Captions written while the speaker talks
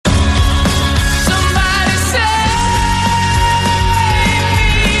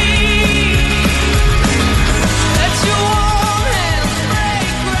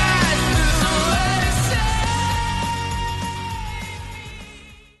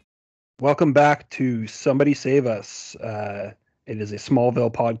Welcome back to Somebody Save Us. It is a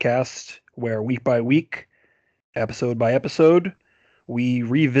Smallville podcast where week by week, episode by episode, we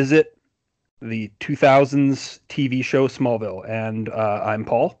revisit the 2000s TV show Smallville. And I'm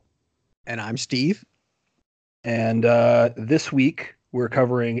Paul. And I'm Steve. And this week, we're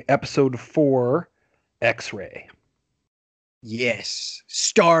covering episode 4, X-Ray. Yes,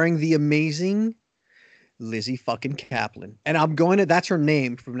 starring the amazing Lizzie fucking Kaplan. And that's her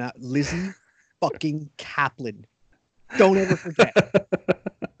name from now, Lizzie fucking Kaplan. Don't ever forget.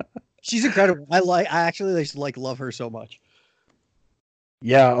 She's incredible. I actually love her so much.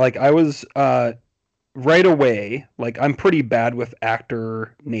 Yeah, I was right away, I'm pretty bad with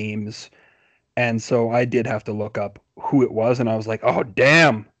actor names, and so I did have to look up who it was, and I was like, oh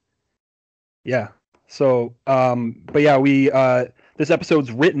damn. Yeah. So but yeah, we this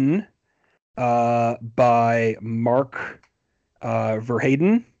episode's written by Mark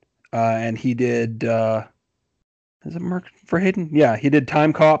Verheiden, and he did is it Mark Verheiden? Yeah, he did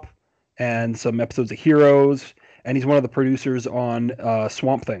Time Cop and some episodes of Heroes, and he's one of the producers on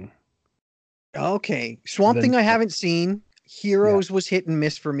Swamp Thing. Okay, Swamp Thing I haven't seen. Heroes was hit and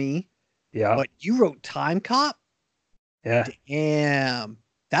miss for me. Yeah, but you wrote Time Cop. Yeah, damn,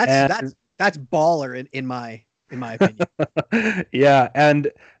 that's baller in my opinion. Yeah,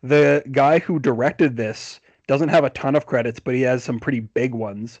 and the guy who directed this doesn't have a ton of credits, but he has some pretty big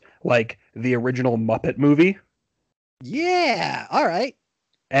ones, like the original Muppet movie. Yeah, all right.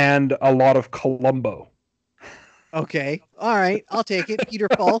 And a lot of Columbo. Okay, all right, I'll take it. Peter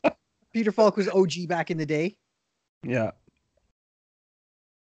Falk. Peter Falk was OG back in the day. Yeah.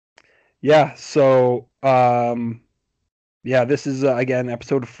 Yeah, so this is again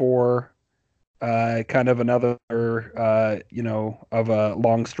episode 4. Kind of another, of a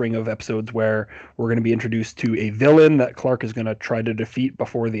long string of episodes where we're going to be introduced to a villain that Clark is going to try to defeat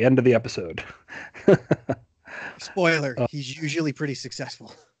before the end of the episode. Spoiler, he's usually pretty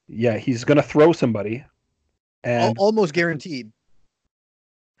successful. Yeah, he's going to throw somebody. And almost guaranteed.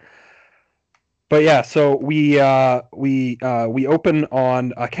 But yeah, so we open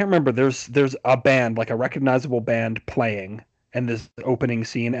on, I can't remember, there's a band, like a recognizable band playing in this opening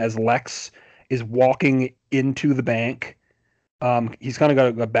scene as Lex is walking into the bank. He's kind of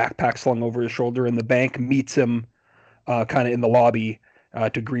got a backpack slung over his shoulder, and the bank meets him kind of in the lobby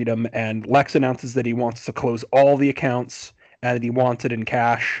to greet him. And Lex announces that he wants to close all the accounts and that he wants it in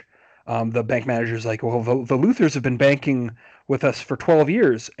cash. The bank manager's like, well, the Luthers have been banking with us for 12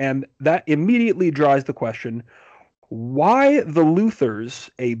 years. And that immediately draws the question, why the Luthers,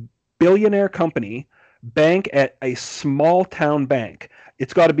 a billionaire company, bank at a small town bank?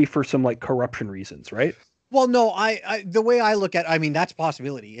 It's got to be for some corruption reasons, right? Well, no, I the way I look at, that's a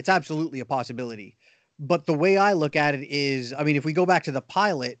possibility. It's absolutely a possibility. But the way I look at it is, if we go back to the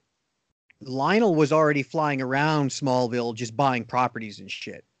pilot, Lionel was already flying around Smallville just buying properties and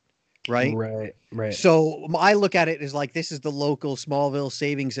shit. Right. So I look at it as this is the local Smallville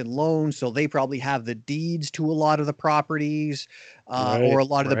savings and loans. So they probably have the deeds to a lot of the properties or a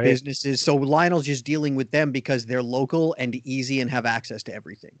lot of the businesses. So Lionel's just dealing with them because they're local and easy and have access to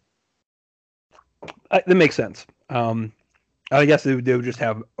everything. That makes sense. I guess they would just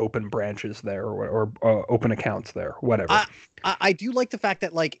have open branches there or open accounts there, whatever. I do like the fact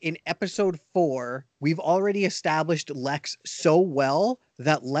that in episode 4, we've already established Lex so well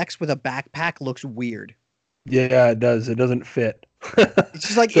that Lex with a backpack looks weird. Yeah, it does. It doesn't fit.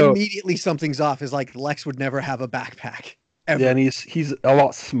 It's just immediately something's off. Is Lex would never have a backpack. Ever. Yeah, and he's a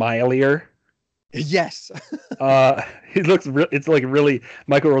lot smilier. Yes. He looks it's really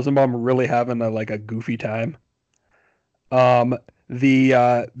Michael Rosenbaum really having a goofy time.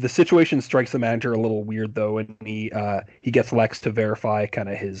 The situation strikes the manager a little weird though, and he gets Lex to verify kind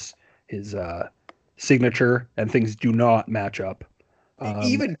of his signature, and things do not match up.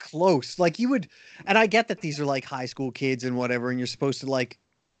 Even close. You would, and I get that these are high school kids and whatever, and you're supposed to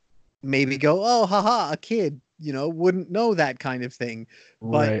maybe go, oh, haha, a kid, wouldn't know that kind of thing.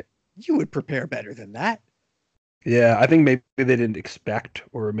 But you would prepare better than that. Yeah, I think maybe they didn't expect,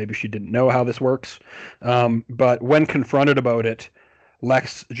 or maybe she didn't know how this works. But when confronted about it,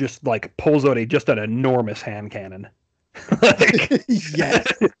 Lex just pulls out an enormous hand cannon. Yes.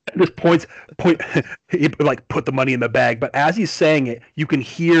 Just point, he put the money in the bag. But as he's saying it, you can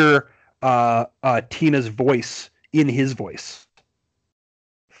hear Tina's voice in his voice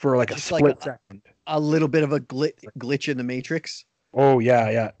for a split second. A little bit of a glitch in the Matrix. Oh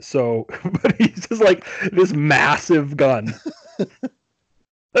yeah. So, but he's just this massive gun,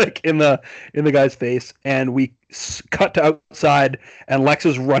 in the guy's face, and we cut to outside, and Lex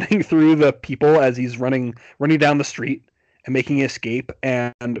is running through the people as he's running down the street, and making an escape.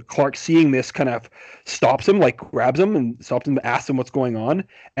 And Clark, seeing this, kind of stops him, like grabs him and stops him, asks him what's going on,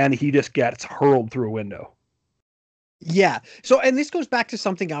 and he just gets hurled through a window. Yeah. So, and this goes back to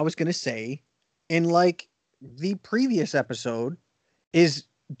something I was going to say in like the previous episode is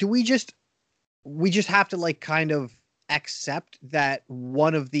do we just have to like kind of accept that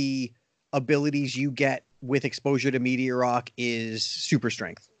one of the abilities you get with exposure to Meteor Rock is super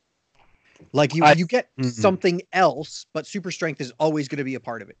strength? Like you get something else, but super strength is always going to be a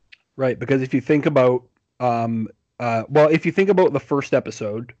part of it. Right, because if you think about if you think about the first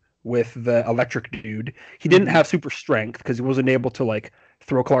episode with the electric dude, he didn't have super strength because he wasn't able to like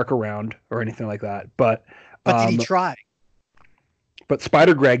throw Clark around or anything like that. But did he try? But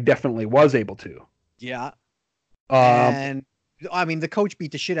Spider Greg definitely was able to. Yeah. And I mean, the coach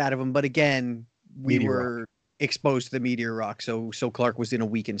beat the shit out of him, but again, we were exposed to the Meteor Rock, so Clark was in a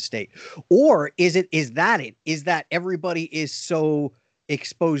weakened state. Or is that everybody is so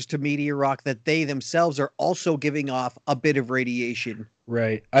exposed to Meteor Rock that they themselves are also giving off a bit of radiation?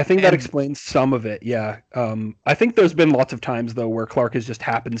 Right. I think that explains some of it. Yeah. I think there's been lots of times though where Clark just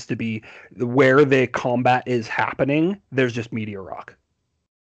happens to be where the combat is happening. There's just Meteor Rock.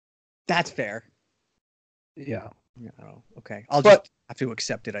 That's fair. Yeah. Oh, okay. I'll just have to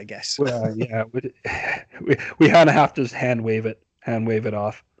accept it, I guess. Well, yeah. We kind of have to just hand wave it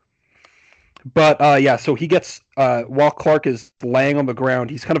off. But so he gets while Clark is laying on the ground,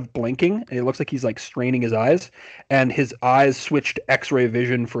 he's kind of blinking, and it looks like he's like straining his eyes, and his eyes switch to X-ray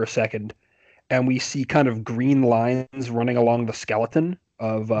vision for a second, and we see kind of green lines running along the skeleton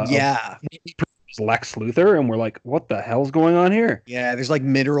of Lex Luthor, and we're like, what the hell's going on here? Yeah, there's like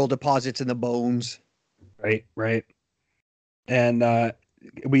mineral deposits in the bones. Right. And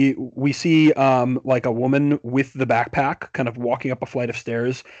we see like a woman with the backpack kind of walking up a flight of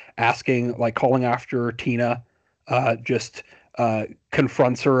stairs, calling after Tina, just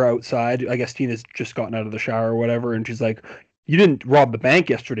confronts her outside. I guess Tina's just gotten out of the shower or whatever, and she's like, "You didn't rob the bank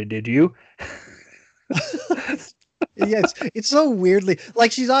yesterday, did you?" Yes, it's so weirdly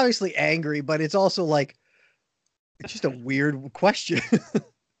like she's obviously angry, but it's also like it's just a weird question.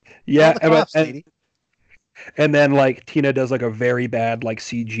 Yeah, and then like Tina does like a very bad like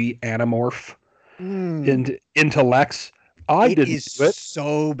CG Animorph into Lex. I didn't do it.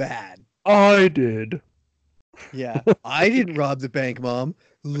 So bad. I did. Yeah, I didn't rob the bank, Mom.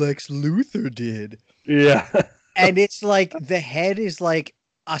 Lex Luthor did. Yeah, and it's like the head is like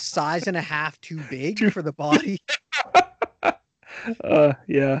a size and a half too big for the body.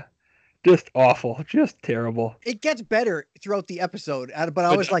 Yeah. Just awful, just terrible. It gets better throughout the episode, but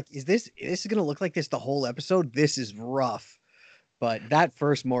I was like, is this going to look like this the whole episode? This is rough. But that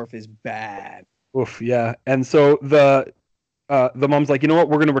first morph is bad. Oof, yeah. And so the mom's like, you know what?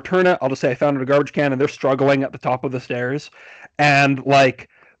 We're going to return it. I'll just say I found it in a garbage can, and they're struggling at the top of the stairs. And like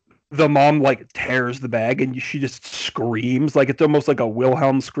the mom like tears the bag, and she just screams. Like it's almost like a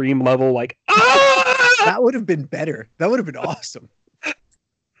Wilhelm scream level, like, ah! That would have been better. That would have been awesome.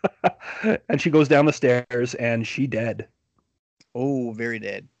 And she goes down the stairs and she dead. Oh, very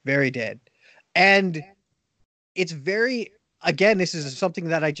dead. Very dead. And it's very, again, this is something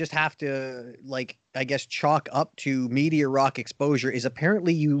that I just have to, like, I guess, chalk up to Meteor Rock exposure is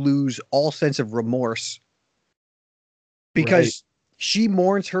apparently you lose all sense of remorse because she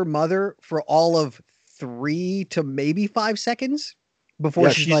mourns her mother for all of 3 to maybe 5 seconds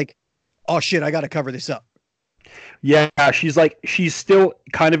before she's like, oh shit, I got to cover this up. Yeah, she's still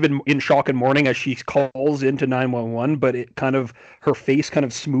kind of in shock and mourning as she calls into 911, but her face kind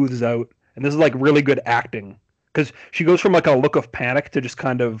of smooths out. And this is like really good acting because she goes from like a look of panic to just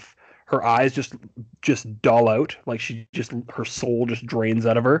kind of her eyes just dull out. Like her soul just drains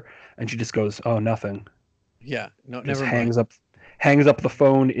out of her and she just goes, oh, nothing. Yeah, no, just never hangs up the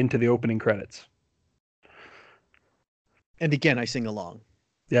phone into the opening credits. And again, I sing along.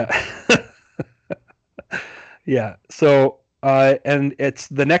 Yeah. Yeah. So, and it's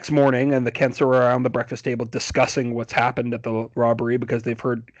the next morning, and the Kents are around the breakfast table discussing what's happened at the robbery because they've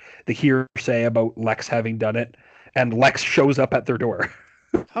heard the hearsay about Lex having done it, and Lex shows up at their door.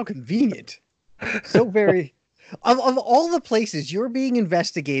 How convenient! So very. Of all the places you're being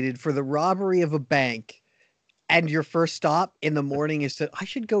investigated for the robbery of a bank, and your first stop in the morning is I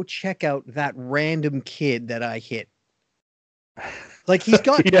should go check out that random kid that I hit. Like he's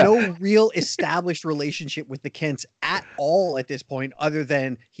got no real established relationship with the Kents at all at this point, other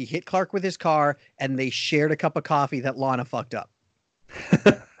than he hit Clark with his car and they shared a cup of coffee that Lana fucked up.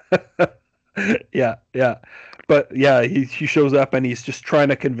 Yeah. But yeah, he shows up and he's just trying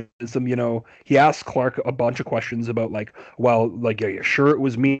to convince him. He asks Clark a bunch of questions about like, well, like, are you sure it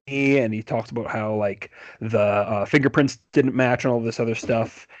was me? And he talks about how like the fingerprints didn't match and all this other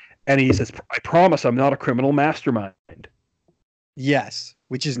stuff. And he says, "I promise, I'm not a criminal mastermind." Yes,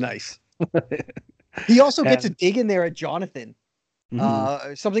 which is nice. He also gets a And- dig in there at Jonathan.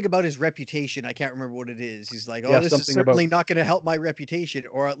 Mhm. Something about his reputation. I can't remember what it is. He's like, "Oh, Yeah, this is something certainly not going to help my reputation,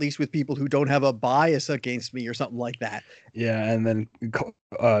 or at least with people who don't have a bias against me, or something like that." Yeah, and then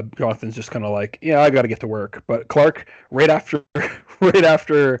Jonathan's just kind of like, "Yeah, I got to get to work." But Clark, right after, right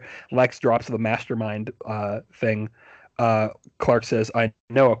after Lex drops the mastermind thing, Clark says, "I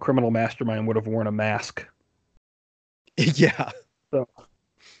know a criminal mastermind would have worn a mask." Yeah, So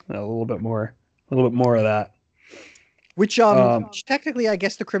a little bit more of that. which which technically, I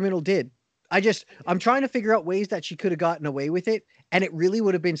guess the criminal did. I'm trying to figure out ways that she could have gotten away with it, and it really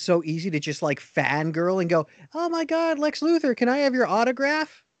would have been so easy to just like fangirl and go, "Oh my God, Lex Luthor, can I have your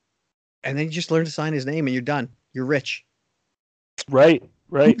autograph?" And then you just learn to sign his name, and you're done. You're rich. Right.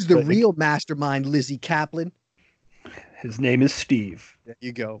 Who's the But real mastermind, Lizzie Kaplan? his name is Steve. There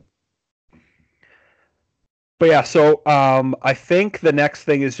you go. But yeah, so I think the next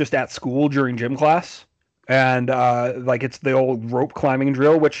thing is just at school during gym class. And like it's the old rope climbing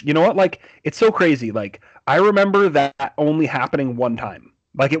drill, which you know what, like it's so crazy. Like I remember that only happening one time.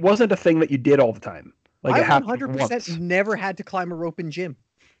 Like it wasn't a thing that you did all the time. Like I it happened 100% once. never had to climb a rope in gym.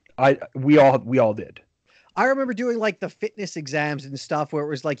 We all did. I remember doing like the fitness exams and stuff where it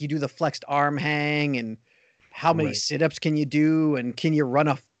was like you do the flexed arm hang and how many Right. sit-ups can you do and can you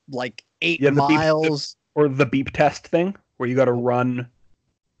run like 8 Yeah, the beep miles? or the beep test thing where you got to run.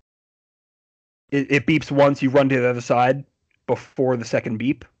 It beeps once, you run to the other side before the second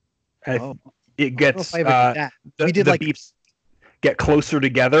beep. And Oh, it I don't know gets if I ever did that. We did the like beeps get closer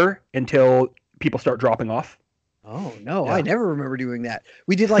together until people start dropping off. Oh no, I Yeah. never remember doing that.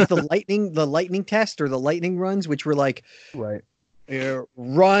 We did like the lightning test or the lightning runs, which were like Right.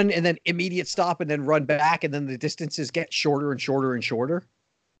 run and then immediate stop and then run back, and then the distances get shorter and shorter and shorter.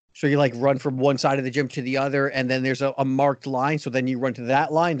 So you like run from one side of the gym to the other, and then there's a marked line. So then you run to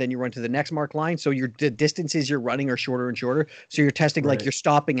that line, then you run to the next marked line. So the distances you're running are shorter and shorter. So you're testing like Right. your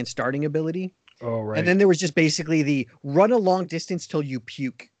stopping and starting ability. Oh, right. And then there was just basically the run a long distance till you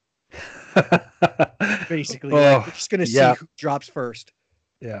puke. Basically, like we're just gonna see yeah. who drops first.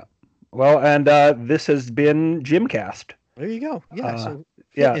 Yeah. Well, and this has been Gymcast. There you go. Yeah. So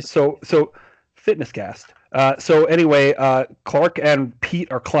Yeah. fitness. So Fitness Cast. So anyway, Clark and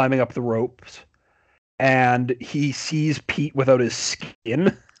Pete are climbing up the ropes, and he sees Pete without his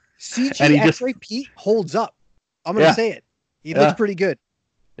skin. CG and he X-ray Pete holds up. I'm gonna Yeah. say it. He Yeah. looks pretty good.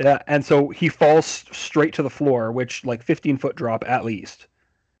 Yeah, and so he falls straight to the floor, which like 15-foot drop at least.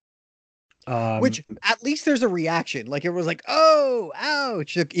 Which at least there's a reaction. Like it was like, oh,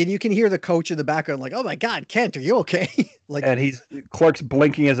 ouch. And you can hear the coach in the background, like, oh my God, Kent, are you okay? Like, and Clark's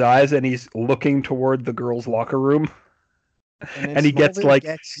blinking his eyes and he's looking toward the girls' locker room. and And he gets Smallville like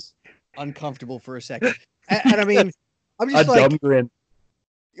gets uncomfortable for a second. And I mean, I'm a just like, dumb grin.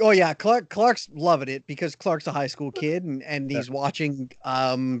 oh yeah, Clark's loving it because Clark's a high school kid and he's watching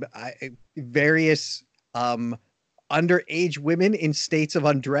various underage women in states of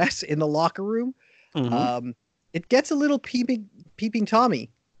undress in the locker room. Mhm. It gets a little peeping Tommy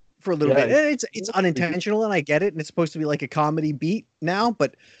for a little Yeah, bit. And it's unintentional, and I get it. And it's supposed to be like a comedy beat now,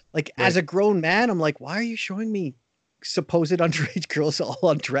 but like as a grown man, I'm like, why are you showing me supposed underage girls all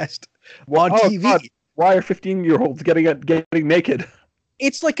undressed on TV? God, why are 15-year-olds getting naked?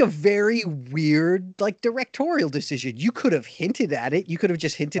 It's like a very weird, like directorial decision. You could have hinted at it. You could have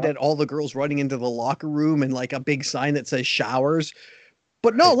just hinted at all the girls running into the locker room and like a big sign that says showers.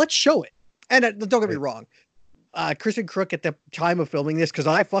 But no, let's show it. And don't get me wrong. Kristen Crook at the time of filming this, because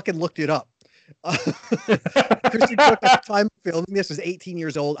I fucking looked it up. Kristen Crook at the time of filming this was 18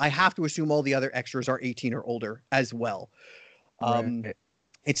 years old. I have to assume all the other extras are 18 or older as well. Right.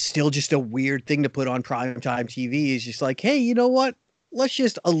 It's still just a weird thing to put on primetime TV. Is just like, hey, you know what? Let's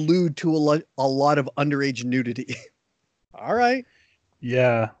just allude to a lot of underage nudity. All right.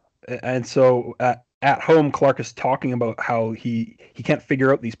 Yeah, and so at home, Clark is talking about how he can't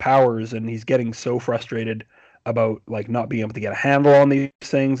figure out these powers, and he's getting so frustrated about like not being able to get a handle on these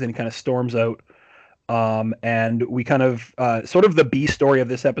things, and he kind of storms out. And we kind of sort of the B story of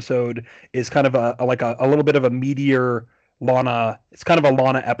this episode is kind of a little bit of a meteor Lana. It's kind of a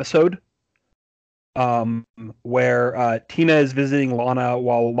Lana episode. Where Tina is visiting Lana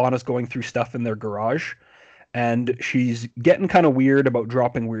while Lana's going through stuff in their garage, and she's getting kind of weird about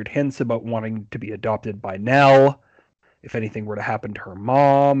dropping weird hints about wanting to be adopted by Nell, if anything were to happen to her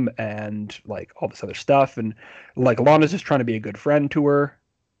mom and like all this other stuff. And like Lana's just trying to be a good friend to her.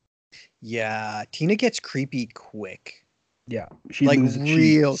 Yeah, Tina gets creepy quick. Yeah, she Like loses,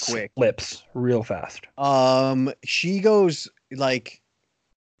 real she quick. slips real fast. She goes like,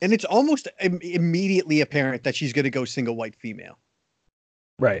 and it's almost immediately apparent that she's going to go single white female.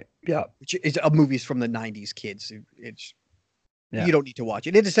 Right. Yeah. Which is a movie's from the 90s, kids. It's Yeah. You don't need to watch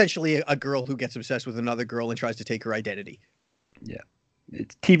it. It's essentially a girl who gets obsessed with another girl and tries to take her identity. Yeah.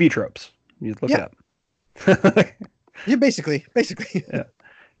 It's TV tropes. You look Yeah. it up. Yeah, basically. Yeah.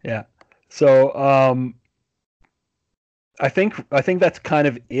 Yeah. So I think that's kind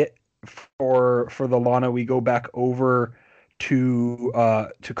of it for the Lana. We go back over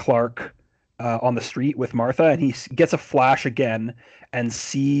to Clark on the street with Martha, and he gets a flash again and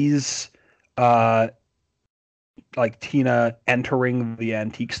sees like Tina entering the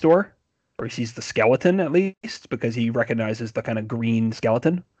antique store, or he sees the skeleton at least because he recognizes the kind of green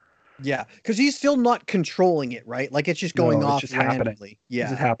skeleton. Yeah, because he's still not controlling it, right? Like it's just going off just randomly. happening. Yeah,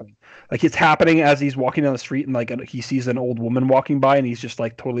 It's just happening. Like it's happening as he's walking down the street, and like he sees an old woman walking by, and he's just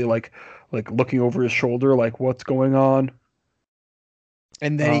like totally like looking over his shoulder, like what's going on.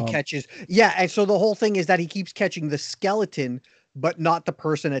 And then he catches, and so the whole thing is that he keeps catching the skeleton, but not the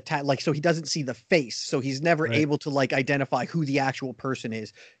person attacked. Like, so he doesn't see the face, so he's never able to like identify who the actual person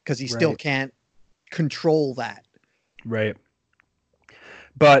is because he still can't control that. Right.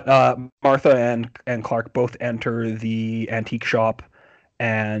 But Martha and Clark both enter the antique shop,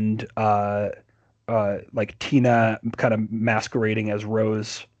 and like Tina kind of masquerading as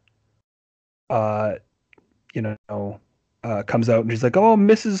Rose, comes out and she's like, "Oh,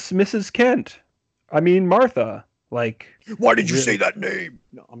 Mrs. Kent, I mean Martha." Like, why did you say that name?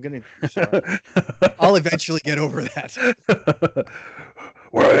 No, I'm gonna. I'll eventually get over that.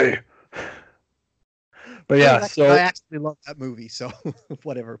 Way. But yeah, so I actually love that movie, so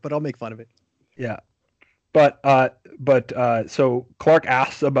whatever. But I'll make fun of it. Yeah, but so Clark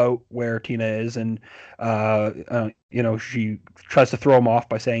asks about where Tina is, and she tries to throw him off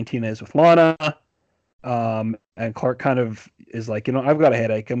by saying Tina is with Lana. And Clark kind of is like, I've got a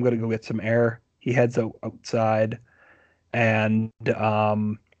headache. I'm gonna go get some air. He heads outside, and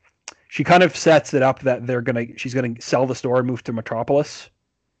she kind of sets it up that she's gonna sell the store and move to Metropolis.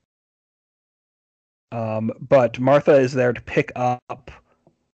 But Martha is there to pick up.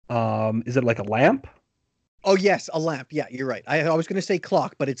 Is it like a lamp? Oh yes, a lamp. Yeah, you're right. I was gonna say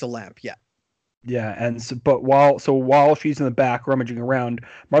clock, but it's a lamp. Yeah. Yeah, and but while she's in the back rummaging around,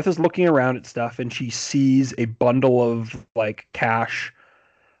 Martha's looking around at stuff, and she sees a bundle of like cash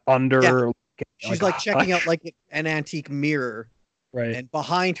under. Yeah. She's like checking out like an antique mirror, right? And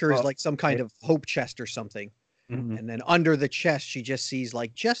behind her is like some kind of hope chest or something. Mm-hmm. And then under the chest, she just sees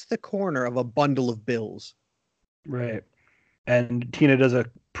like just the corner of a bundle of bills. Right. And Tina does a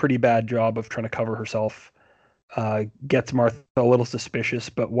pretty bad job of trying to cover herself. Gets Martha a little suspicious,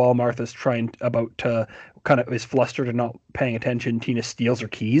 but while Martha's is flustered and not paying attention, Tina steals her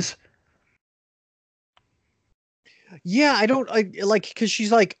keys. Yeah, because she's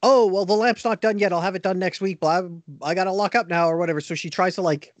like, oh, well, the lamp's not done yet. I'll have it done next week, but I got to lock up now or whatever. So she tries to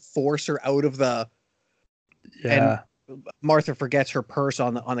like force her out of the. Yeah. And Martha forgets her purse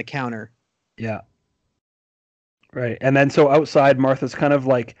on the counter. Yeah. Right. And then so outside, Martha's kind of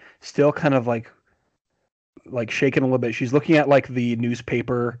like still kind of like shaking a little bit. She's looking at like the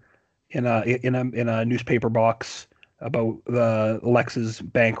newspaper in a newspaper box about the Lex's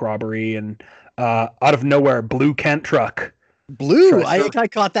bank robbery, and out of nowhere, Blue Kent truck. Blue, I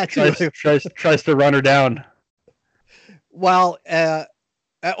caught that too. Tries to run her down. Well, and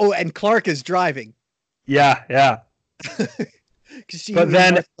Clark is driving. Yeah. But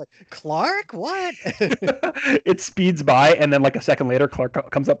then like, Clark, what? It speeds by, and then like a second later,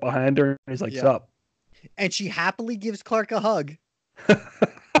 Clark comes up behind her and he's like, "Sup?" And she happily gives Clark a hug.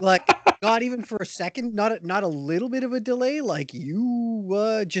 Like, not even for a second, not a little bit of a delay. Like,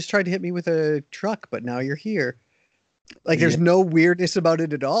 you just tried to hit me with a truck, but now you're here. Like, there's no weirdness about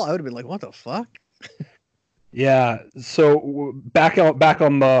it at all. I would have been like, what the fuck? Yeah. So back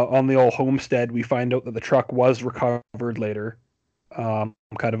on the old homestead, we find out that the truck was recovered later, kind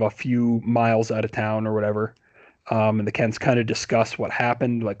of a few miles out of town or whatever. And the Kents kind of discuss what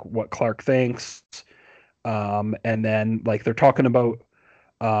happened, like what Clark thinks. And then like they're talking about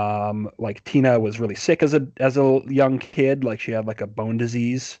like Tina was really sick as a young kid, like she had like a bone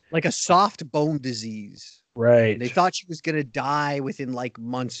disease, like a soft bone disease. Right. They thought she was gonna die within like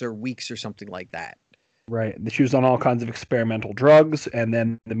months or weeks or something like that. Right. She was on all kinds of experimental drugs, and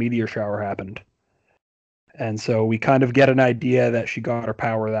then the meteor shower happened. And so we kind of get an idea that she got her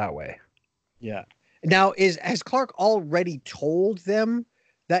power that way. Yeah. Now, has Clark already told them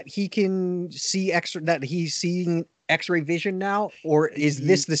that he can see that he's seeing X-ray vision now, or is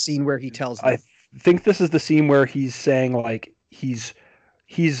this the scene where he tells I them? think this is the scene where he's saying like he's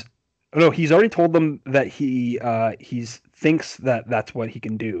no, he's already told them that he's thinks that that's what he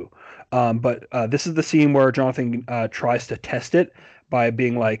can do. But this is the scene where Jonathan tries to test it by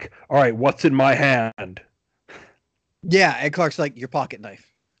being like, "All right, what's in my hand?" Yeah, and Clark's like, your pocket knife.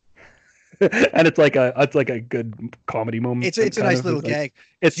 And it's like a good comedy moment. It's a Kind nice of. little It's like gag.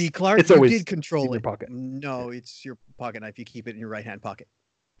 it's See, Clark, it's you always did in control your it. pocket. No, it's your pocket knife. You keep it in your right hand pocket.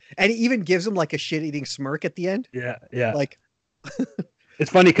 And he even gives him like a shit-eating smirk at the end. Yeah, yeah. Like,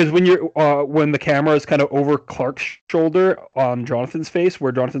 It's funny because when the camera is kind of over Clark's shoulder on Jonathan's face,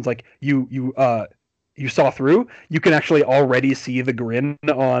 where Jonathan's like, you saw through, you can actually already see the grin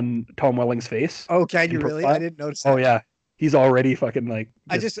on Tom Welling's face oh, can in you really? I profile. didn't notice Oh that. yeah, he's already fucking like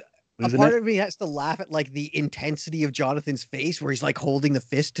I just just a losing part it. of me has to laugh at like the intensity of Jonathan's face where he's like holding the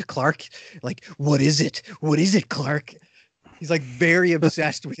fist to Clark. Like, what is it? What is it, Clark? He's like very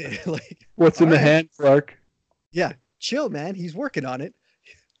obsessed with it. Like, What's all in the right. hand, Clark? Yeah, chill, man. He's working on it.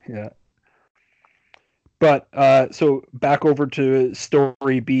 Yeah. But so back over to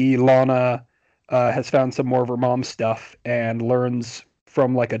story B, Lana has found some more of her mom's stuff and learns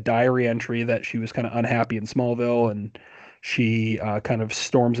from like a diary entry that she was kind of unhappy in Smallville, and she kind of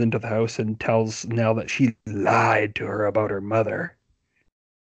storms into the house and tells Nell that she lied to her about her mother.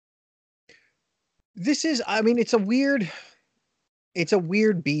 This is, I mean, it's a weird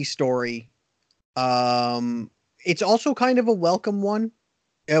B story. Um, it's also kind of a welcome one,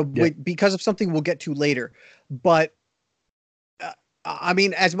 Yeah, because of something we'll get to later. But I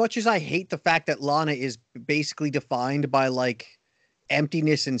mean, as much as I hate the fact that Lana is basically defined by like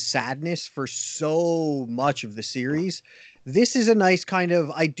emptiness and sadness for so much of the series, this is a nice kind of,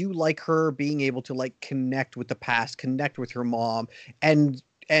 I do like her being able to like connect with the past, connect with her mom, and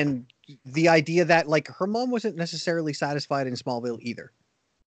the idea that like her mom wasn't necessarily satisfied in Smallville either.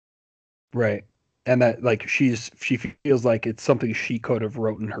 right. And that like she feels like it's something she could have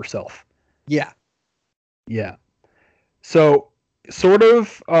written herself. Yeah. Yeah. So sort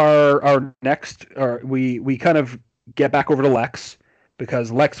of our next we kind of get back over to Lex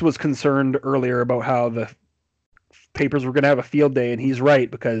because Lex was concerned earlier about how the papers were going to have a field day, and he's right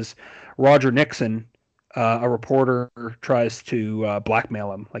because Roger Nixon, a reporter, tries to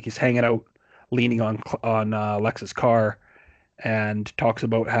blackmail him. Like he's hanging out, leaning on Lex's car, and talks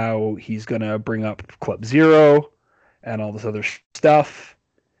about how he's going to bring up Club Zero and all this other stuff.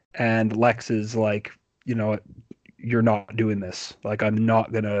 And Lex is like, you know, you're not doing this. Like, I'm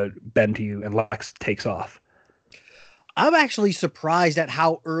not going to bend to you. And Lex takes off. I'm actually surprised at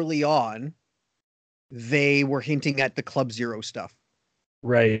how early on they were hinting at the Club Zero stuff.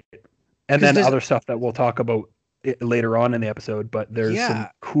 Right. And Because then there's, other stuff that we'll talk about later on in the episode, but there's some yeah,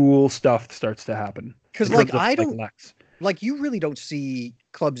 cool stuff that starts to happen because in like terms of I like don't, Lex. like you really don't see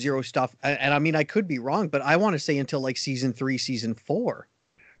Club Zero stuff. And I mean, I could be wrong, but I want to say until like season 3, season 4,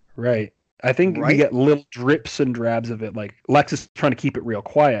 Right. I think we right? get little drips and drabs of it. Like Lex is trying to keep it real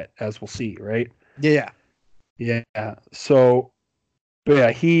quiet, as we'll see, right? Yeah. Yeah. So, but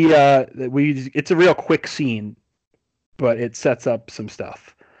yeah, it's a real quick scene, but it sets up some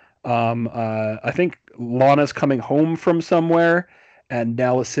stuff. I think Lana's coming home from somewhere, and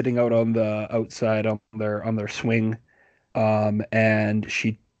Nell is sitting out on the outside on their swing, and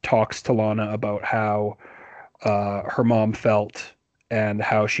she talks to Lana about how her mom felt and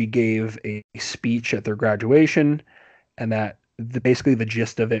how she gave a speech at their graduation, and that basically the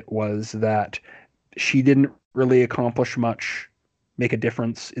gist of it was that she didn't really accomplish much, make a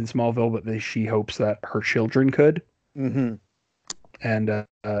difference in Smallville, but she hopes that her children could. Mm-hmm. And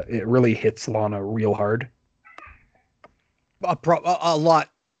it really hits Lana real hard. A lot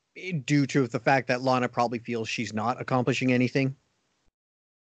due to the fact that Lana probably feels she's not accomplishing anything.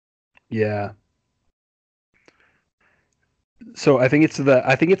 Yeah. So I think it's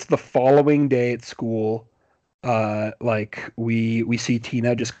the following day at school. Like we see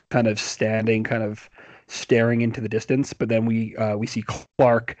Tina just kind of standing, kind of staring into the distance, but then we see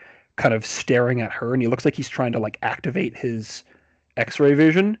Clark kind of staring at her, and he looks like he's trying to like activate his X-ray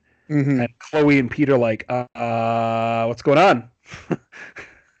vision. Mm-hmm. And Chloe and Peter like, what's going on?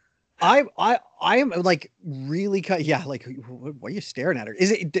 I am like really yeah, like why are you staring at her?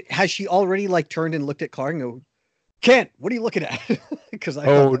 Is it, has she already like turned and looked at Clark and go, Kent, what are you looking at? Because I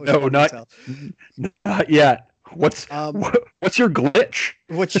thought Oh that was no, funny as hell. not yet. Um, What's your glitch?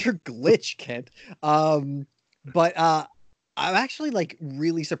 what's your glitch, Kent? But I'm actually like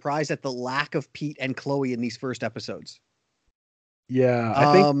really surprised at the lack of Pete and Chloe in these first episodes. Yeah,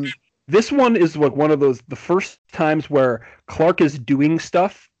 I think Um, this one is like one of the first times where Clark is doing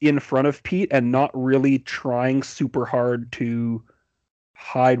stuff in front of Pete and not really trying super hard to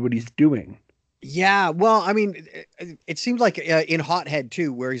hide what he's doing. Yeah, well, I mean, it seems like in Hothead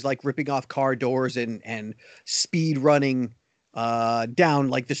too, where he's like ripping off car doors and speed running down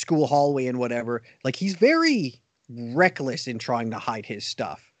like the school hallway and whatever. Like he's very reckless in trying to hide his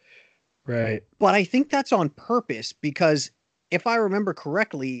stuff. Right. But I think that's on purpose because if I remember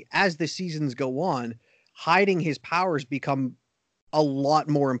correctly, as the seasons go on, hiding his powers become a lot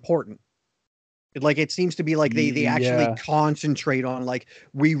more important. Like it seems to be like they actually Yeah. concentrate on like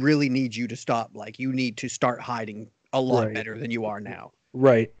we really need you to stop. Like you need to start hiding a lot Right. better than you are now.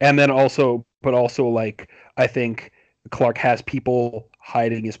 Right. And then also, but also, like, I think Clark has people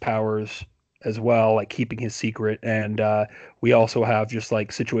hiding his powers as well, like keeping his secret. And we also have just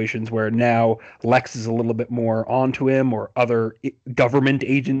like situations where now Lex is a little bit more onto him, or other government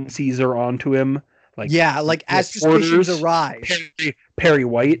agencies are onto him, like Yeah, like as suspicions reporters. arise. Perry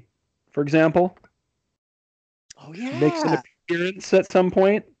White, for example, Oh makes an yeah, appearance at some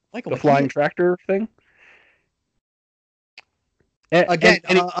point. Michael The flying McKean. tractor thing. And, Again,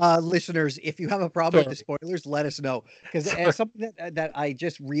 and, and he, listeners, if you have a problem with sorry, the spoilers, let us know. Because sorry. something that I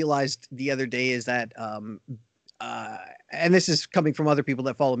just realized the other day is that, and this is coming from other people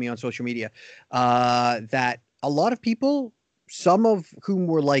that follow me on social media, that a lot of people, some of whom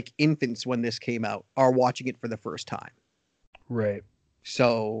were like infants when this came out, are watching it for the first time. Right.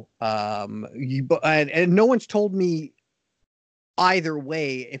 So, and no one's told me either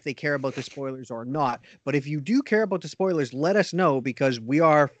way if they care about the spoilers or not. But if you do care about the spoilers, let us know because we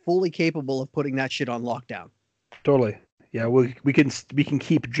are fully capable of putting that shit on lockdown. Totally. Yeah, we can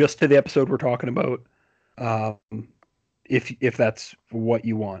keep just to the episode we're talking about, um, if that's what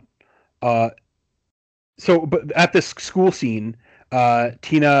you want. Uh, but at this school scene,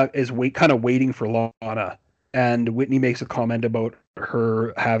 Tina is kind of waiting for Lana, and Whitney makes a comment about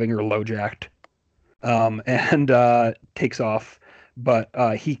her having her low jacked, and takes off. But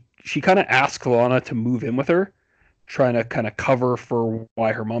she kind of asks Lana to move in with her, trying to kind of cover for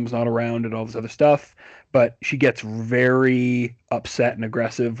why her mom's not around and all this other stuff. But she gets very upset and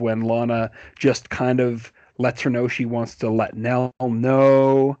aggressive when Lana just kind of lets her know she wants to let Nell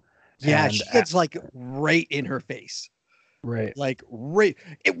know. Yeah, And she gets like right in her face. right, Like right,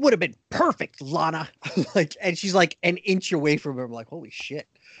 it would have been perfect, Lana. Like, and she's like an inch away from her. I'm like, holy shit.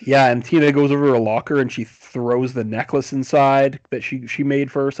 yeah, and Tina goes over to a locker and she throws the necklace inside that she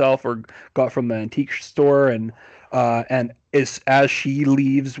made for herself or got from the antique store, and as she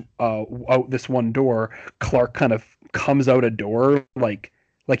leaves out this one door, Clark kind of comes out a door like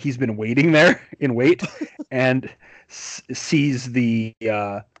he's been waiting there in wait, and sees the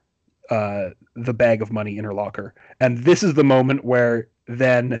bag of money in her locker, and this is the moment where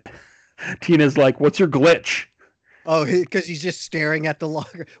then Tina's like, "What's your glitch?" Oh, because he's just staring at the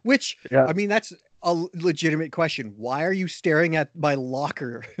locker. Which Yeah, I mean, that's a legitimate question. Why are you staring at my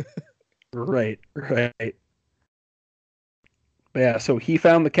locker? right, right. But yeah, so he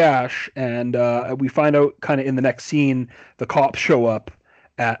found the cash, and we find out kind of in the next scene, the cops show up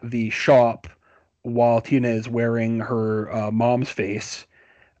at the shop while Tina is wearing her mom's face,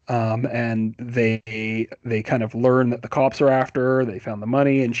 and they kind of learn that the cops are after her. They found the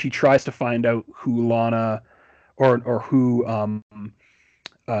money, and she tries to find out who Lana or who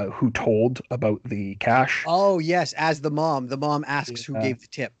told about the cash. Oh yes, as the mom asks who Yeah, gave the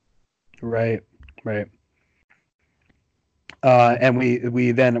tip. right, right. And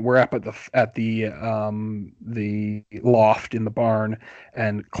we're up at the loft in the barn,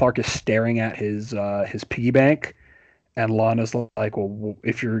 and Clark is staring at his piggy bank, and Lana's like, "Well,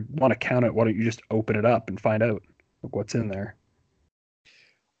 if you want to count it, why don't you just open it up and find out what's in there?"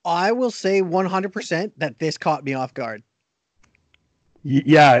 I will say 100% that this caught me off guard.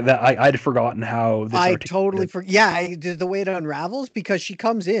 Yeah, that I'd forgotten how this I totally articulated. forget. Yeah, the way it unravels because she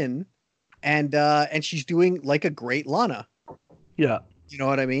comes in and she's doing like a great Lana. Yeah, You know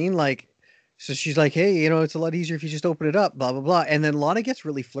what I mean? Like, so she's like, "Hey, it's a lot easier if you just open it up." Blah blah blah. And then Lana gets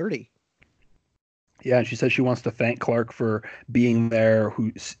really flirty. yeah, and she says she wants to thank Clark for being there,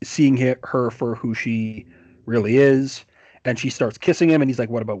 who seeing her for who she really is, and she starts kissing him, and he's like,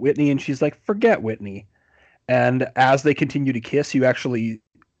 "What about Whitney?" And she's like, "Forget Whitney." And as they continue to kiss, you actually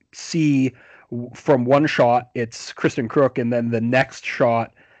see from one shot it's Kristen Crook, and then the next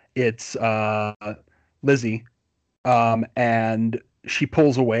shot it's Lizzie, and she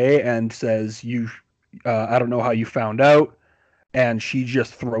pulls away and says, "You, I don't know how you found out," and she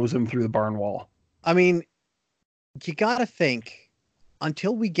just throws him through the barn wall. I mean, you gotta think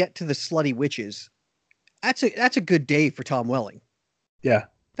until we get to the slutty witches. That's a good day for Tom Welling. Yeah,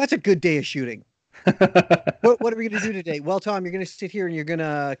 That's a good day of shooting. What are we gonna do today? Well, Tom, you're gonna sit here and you're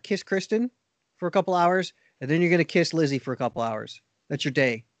gonna kiss Kristen for a couple hours, and then you're gonna kiss Lizzie for a couple hours. That's your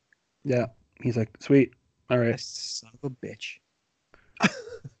day. Yeah. He's like, sweet. All right. Son of a bitch.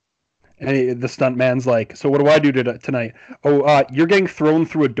 And the stunt man's like, so what do I do tonight? Oh, you're getting thrown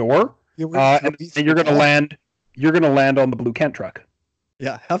through a door, and you're gonna land. You're gonna land on the Blue Kent truck.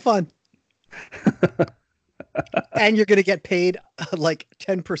 Yeah, have fun. And you're gonna get paid like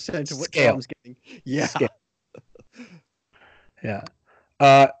 10% of what Tom's getting. Yeah. Scale. Yeah.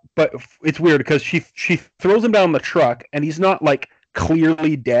 But it's weird because she throws him down the truck and he's not like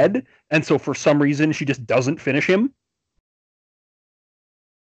clearly dead, and so for some reason she just doesn't finish him.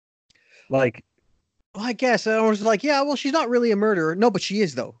 Like, well, I guess I was like, yeah, well, she's not really a murderer. No, but she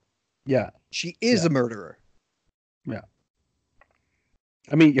is though. Yeah. She is a murderer. Yeah.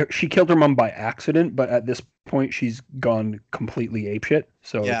 I mean, she killed her mom by accident, but at this point, she's gone completely apeshit.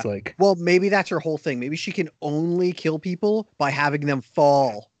 So it's like, well, maybe that's her whole thing. Maybe she can only kill people by having them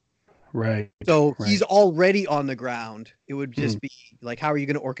fall. Right. So he's already on the ground. It would just be like, how are you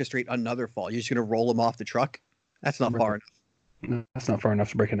going to orchestrate another fall? You're just going to roll him off the truck? That's not far enough. No, that's not far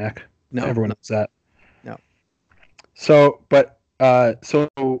enough to break a neck. No, everyone knows that. No. So, but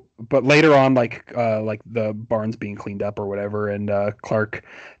later on, like the barn's being cleaned up or whatever, and Clark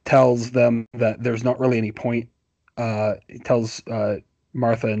tells them that there's not really any point. He tells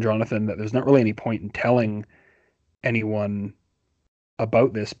Martha and Jonathan that there's not really any point in telling anyone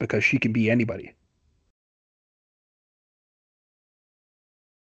about this because she can be anybody.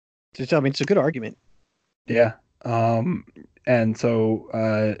 I mean, it's a good argument. Yeah. And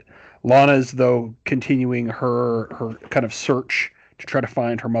so Lana's, though, continuing her kind of search to try to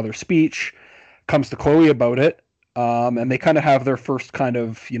find her mother's speech, comes to Chloe about it. And they kind of have their first kind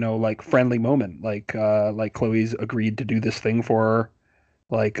of, like friendly moment. Like Chloe's agreed to do this thing for her.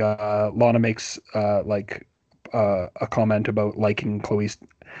 Like Lana makes a comment about liking Chloe's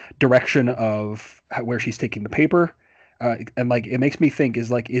direction of where she's taking the paper. And like, it makes me think,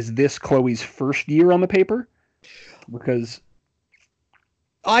 is this Chloe's first year on the paper? Because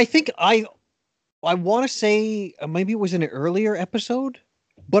I think I want to say maybe it was in an earlier episode,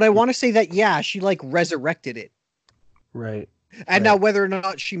 but I want to say that, yeah, she like resurrected it. Right. And now whether or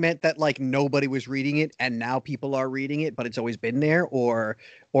not she meant that like nobody was reading it and now people are reading it, but it's always been there, or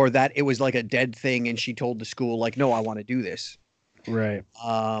that it was like a dead thing and she told the school like, no, I want to do this. Right.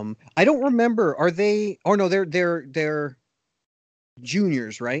 I don't remember. Are they? Oh no, they're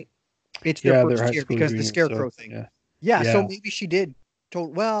juniors, right? It's their first year because the scarecrow thing. Yeah. So maybe she did.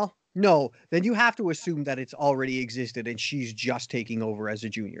 Well, no. Then you have to assume that it's already existed and she's just taking over as a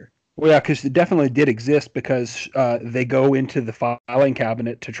junior. Well, yeah, because it definitely did exist because they go into the filing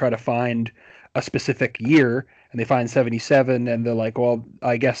cabinet to try to find a specific year, and they find 77, and they're like, well,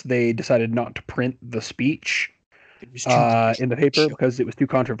 I guess they decided not to print the speech in the paper because it was too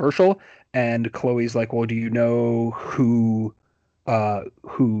controversial. And Chloe's like, well, do you know who wrote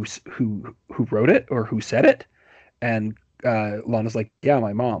it or who said it? And Lana's like, yeah,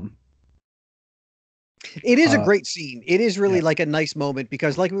 my mom. It is a great scene. It is really like a nice moment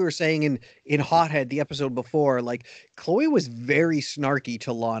because, like we were saying in Hothead, the episode before, like Chloe was very snarky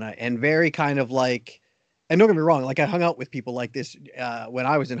to Lana and very kind of like, and don't get me wrong, like I hung out with people like this when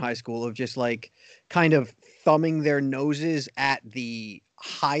I was in high school, of just like kind of thumbing their noses at the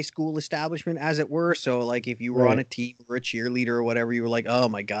high school establishment, as it were. So like if you were on a team or a cheerleader or whatever, you were like, oh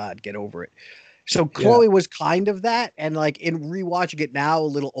my God, get over it. So Chloe was kind of that, and like in rewatching it now, a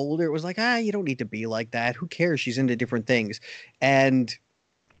little older, it was like, you don't need to be like that. Who cares? She's into different things. And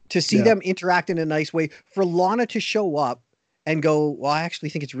to see them interact in a nice way, for Lana to show up and go, well, I actually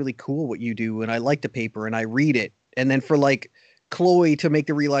think it's really cool what you do, and I like the paper and I read it. And then for like Chloe to make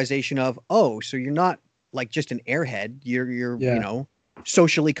the realization of, oh, so you're not like just an airhead. You're you know,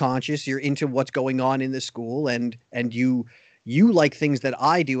 socially conscious. You're into what's going on in the school, and you like things that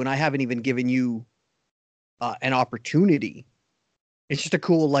I do, and I haven't even given you an opportunity. It's just a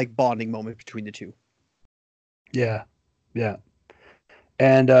cool, like, bonding moment between the two. Yeah. Yeah.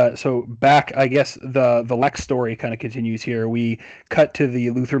 And so back, I guess the Lex story kind of continues here. We cut to the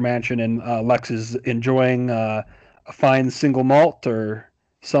Luthor mansion, and Lex is enjoying a fine single malt or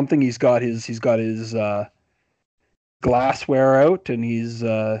something. He's got his glassware out, and he's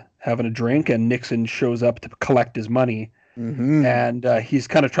having a drink, and Nixon shows up to collect his money. Mm-hmm. And he's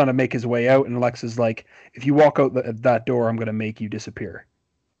kind of trying to make his way out, and Lex is like, if you walk out that door, I'm going to make you disappear.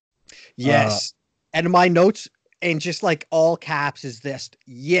 Yes. And my notes, and just like all caps, is this,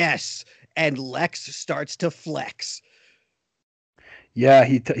 yes. And Lex starts to flex. Yeah,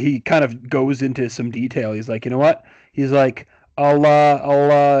 he kind of goes into some detail. He's like, you know what? He's like,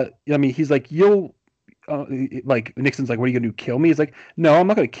 I mean, he's like, you'll, like Nixon's like, what are you gonna do? Kill me? He's like, no, I'm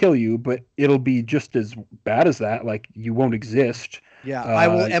not gonna kill you, but it'll be just as bad as that. Like, you won't exist. Yeah, I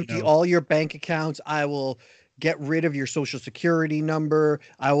will You empty know, all your bank accounts. I will get rid of your social security number.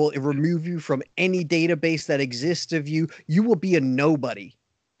 I will remove you from any database that exists of you. You will be a nobody.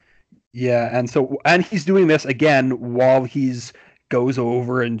 yeah, and he's doing this again while he's goes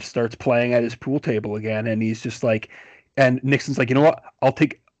over and starts playing at his pool table again, and he's just like, and Nixon's like, you know what?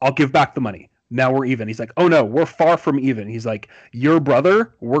 I'll give back the money. Now we're even. He's like, oh no, we're far from even. He's like, your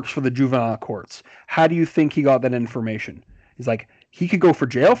brother works for the juvenile courts. How do you think he got that information? He's like, he could go for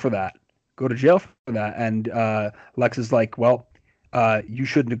jail for that. Go to jail for that. And Lex is like, well, you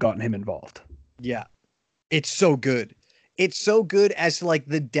shouldn't have gotten him involved. Yeah, it's so good. It's so good as to like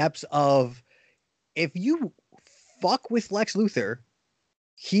the depths of if you fuck with Lex Luthor,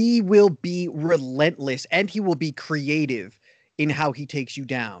 he will be relentless and he will be creative in how he takes you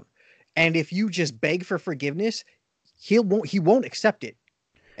down. And if you just beg for forgiveness, he won't accept it.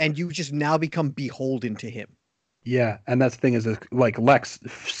 And you just now become beholden to him. Yeah, and that's the thing is that, like Lex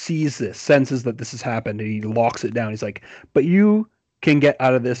sees this, senses that this has happened, and he locks it down. He's like, "But you can get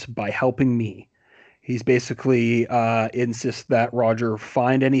out of this by helping me." He's basically insists that Roger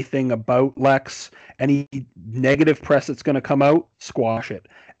find anything about Lex, any negative press that's going to come out, squash it.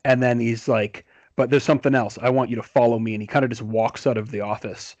 And then he's like, "But there's something else. I want you to follow me." And he kind of just walks out of the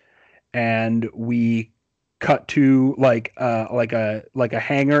office, and we cut to like a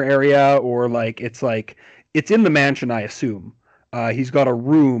hangar area, or like it's in the mansion, I assume. He's got a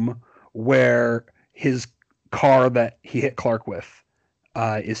room where his car that he hit Clark with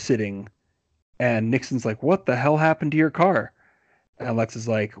is sitting, and Nixon's like, what the hell happened to your car? And Lex is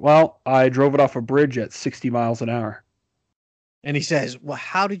like, well, I drove it off a bridge at 60 miles an hour. And he says, well,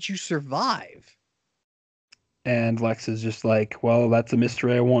 how did you survive? And Lex is just like, well, that's a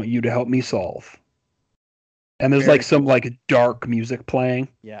mystery I want you to help me solve. And there's Very like some cool. like dark music playing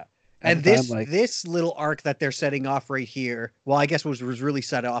Yeah. at And the time. this Like, this little arc that they're setting off right here, well, I guess was really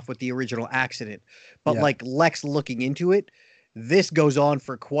set off with the original accident. But yeah, like Lex looking into it, this goes on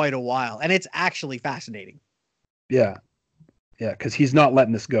for quite a while. And it's actually fascinating. yeah, yeah, because he's not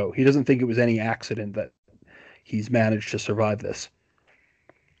letting this go. He doesn't think it was any accident that he's managed to survive this.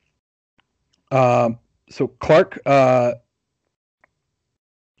 Um, so Clark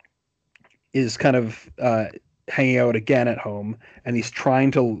is kind of hanging out again at home, and he's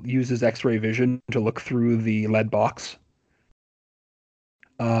trying to use his X-ray vision to look through the lead box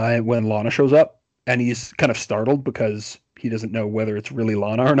when Lana shows up, and he's kind of startled because he doesn't know whether it's really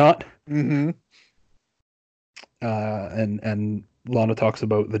Lana or not. Mm-hmm. And Lana talks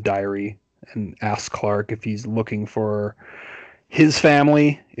about the diary and asks Clark if he's looking for his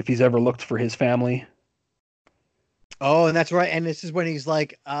family, if he's ever looked for his family. Oh, and that's right. And this is when he's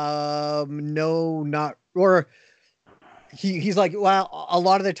like, no, not or he's like, well, a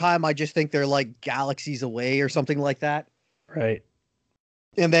lot of the time I just think they're like galaxies away or something like that. Right.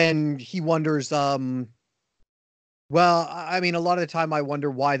 And then he wonders, well, I mean, a lot of the time I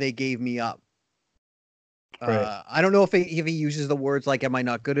wonder why they gave me up. Right. I don't know if he uses the words like "Am I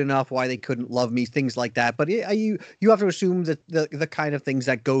not good enough?" Why they couldn't love me, things like that. But you have to assume that the kind of things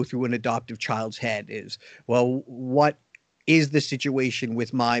that go through an adoptive child's head is, well, what is the situation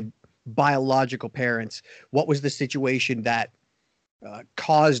with my biological parents? What was the situation that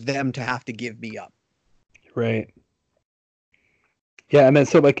caused them to have to give me up? Right. Yeah, and then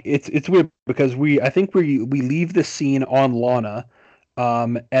so like it's weird because I think we leave the scene on Lana,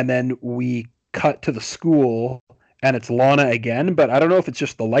 and then we cut to the school and it's Lana again, but I don't know if it's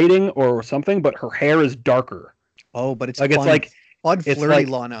just the lighting or something, but her hair is darker. Oh, but it's Like fun, it's flirty like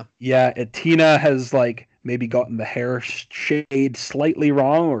Lana. yeah, Tina has like maybe gotten the hair shade slightly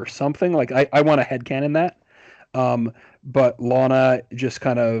wrong or something. Like I want a headcanon that. But Lana just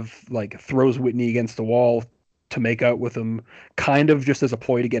kind of like throws Whitney against the wall to make out with him, kind of just as a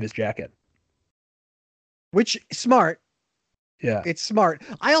ploy to get his jacket. Which smart. Yeah. It's smart.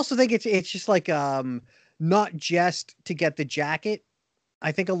 I also think it's just like not just to get the jacket.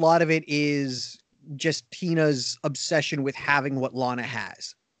 I think a lot of it is just Tina's obsession with having what Lana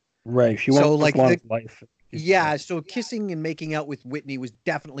has. Right. She So wants like the Lana's life. yeah, so kissing and making out with Whitney was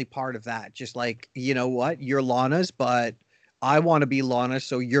definitely part of that. Just like, you know what? You're Lana's, but I want to be Lana,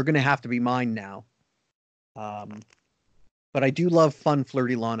 so you're going to have to be mine now. Um but I do love fun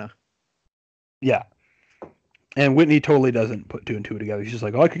flirty Lana. Yeah. And Whitney totally doesn't put two and two together. He's just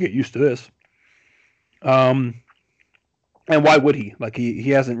like, oh, I could get used to this. Um, and why would he? Like he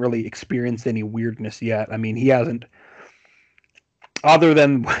hasn't really experienced any weirdness yet. I mean, he hasn't, other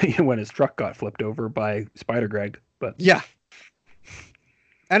than when his truck got flipped over by Spider Greg. But Yeah.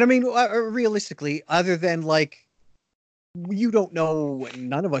 And I mean, realistically, other than like, you don't know,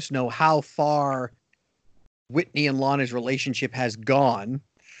 none of us know how far Whitney and Lana's relationship has gone.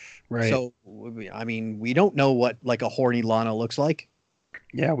 Right. So, I mean, we don't know what like a horny Lana looks like.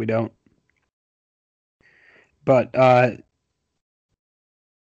 Yeah, we don't. But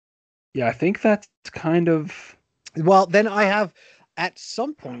yeah, I think that's kind of Well, then I have at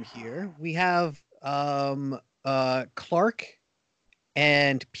some point here we have Clark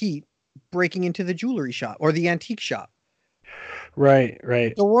and Pete breaking into the jewelry shop or the antique shop. right,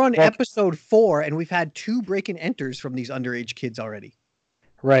 right. So we're on Well, episode 4 and we've had 2 break and enters from these underage kids already.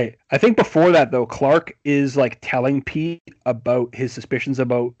 right. I think before that though, Clark is like telling Pete about his suspicions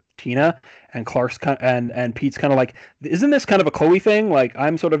about Tina, and Clark's kind and Pete's kind of like, isn't this kind of a Chloe thing? Like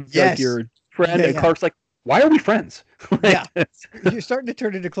I'm sort of like Yes. your friend, Yeah, and yeah. Clark's like, why are we friends? Yeah. You're starting to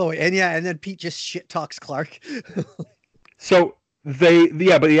turn into Chloe. And yeah, and then Pete just shit talks Clark. So they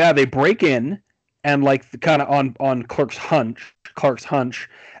break in and like kind of on Clark's hunch, Well,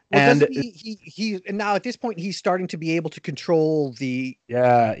 and doesn't he and now at this point he's starting to be able to control the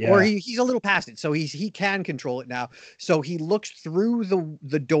yeah, or yeah. he's a little past it, so he can control it now. So he looks through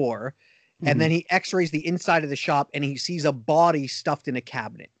the door, and Mhm. then he X-rays the inside of the shop, and he sees a body stuffed in a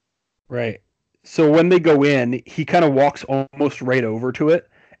cabinet. Right. So when they go in, he kind of walks almost right over to it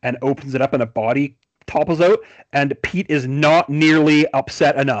and opens it up, and a body topples out. And Pete is not nearly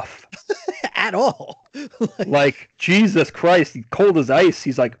upset enough. At all. Like, Jesus Christ, he's cold as ice.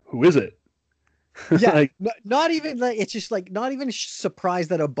 He's like, who is it? Yeah, Like, not even like it's just like not even surprised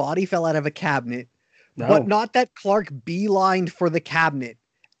that a body fell out of a cabinet, but no. not that Clark beelined for the cabinet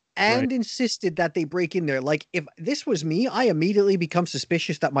Right. and insisted that they break in there. Like if this was me, I immediately become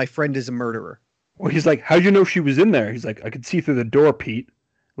suspicious that my friend is a murderer. Well, he's like, how'd you know she was in there? He's like, I could see through the door, Pete.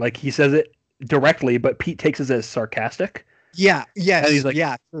 Like, he says it directly, but Pete takes it as sarcastic. Yeah, And yes, he's like,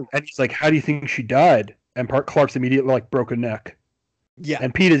 yeah, true. how do you think she died? And Clark's immediately like, broken neck. Yeah,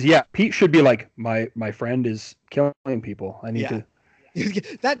 And Pete should be like, my friend is killing people. I need yeah. to.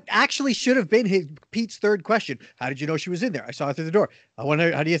 That actually should have been Pete's third question. How did you know she was in there? I saw her through the door. I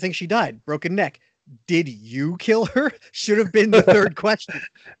wonder, how do you think she died? Broken neck. Did you kill her? Should have been the third question.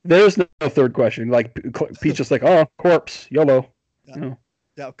 There's no third question. Like Pete's just like, oh, corpse, YOLO. Yeah. You know,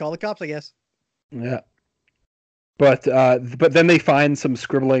 Yeah, call the cops, I guess. yeah. But then they find some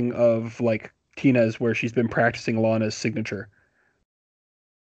scribbling of like Tina's where she's been practicing Lana's signature.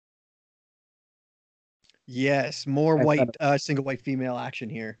 Yes, more And white, kind single white female action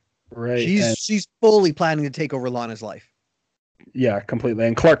here. right. She's fully planning to take over Lana's life. Yeah, completely.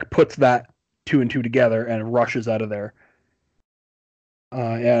 And Clark puts that 2 and 2 together and rushes out of there.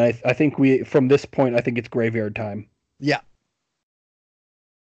 And I think from this point, I think it's graveyard time. Yeah.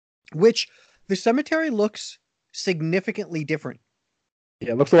 Which the cemetery looks significantly different.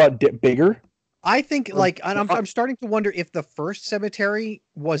 Yeah, it looks a lot bigger. I think and I'm starting to wonder if the first cemetery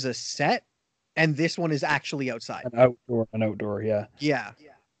was a set and this one is actually outside. An outdoor, yeah. Yeah.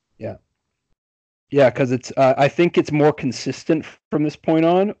 Yeah, because it's. I think it's more consistent from this point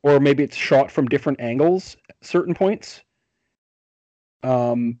on, or maybe it's shot from different angles at certain points.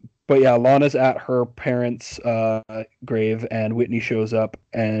 But yeah, Lana's at her parents' grave, and Whitney shows up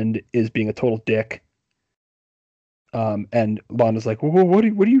and is being a total dick. And Lana's like, well, what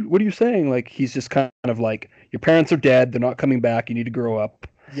are you saying? Like, he's just kind of like, your parents are dead, they're not coming back, you need to grow up.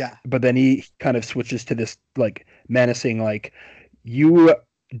 Yeah. But then he kind of switches to this like menacing, like, you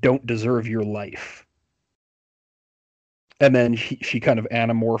don't deserve your life. And then she kind of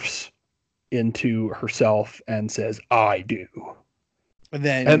anamorphs into herself and says, I do. And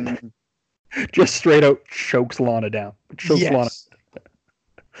then And just straight out chokes Lana down. yes.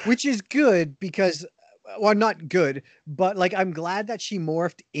 Which is good because, well, not good, but like I'm glad that she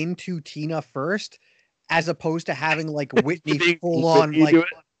morphed into Tina first, as opposed to having like Whitney full on like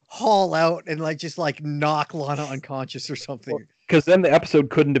haul out and like just like knock Lana unconscious or something. Because then the episode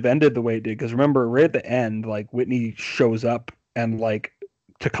couldn't have ended the way it did. Because remember, right at the end, like Whitney shows up and like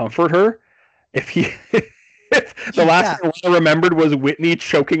to comfort her. If the last thing Lana remembered was Whitney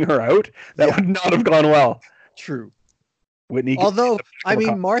choking her out, that would not have gone well. True. Whitney. Although, I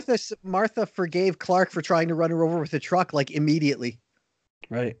mean, Martha forgave Clark for trying to run her over with a truck like immediately.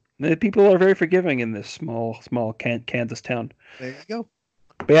 Right. The people are very forgiving in this small Kansas town. There you go.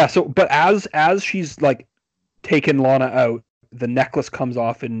 But yeah, but as she's like taken Lana out, the necklace comes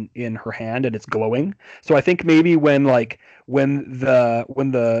off in her hand and it's glowing. So I think maybe when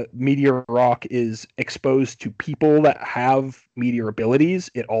the meteor rock is exposed to people that have meteor abilities,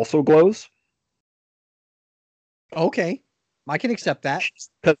 it also glows. Okay, I can accept that.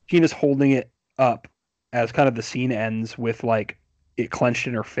 Because Tina's holding it up as kind of the scene ends with like it clenched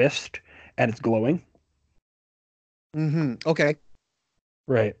in her fist and it's glowing. Okay.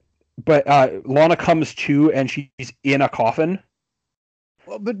 Right. But Lana comes to and she's in a coffin.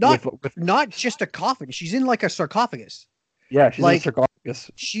 Well, but with not just a coffin. She's in like a sarcophagus. Yeah, she's in a Like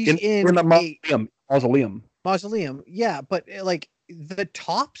sarcophagus. she's In in the a mausoleum. mausoleum. Yeah, but like the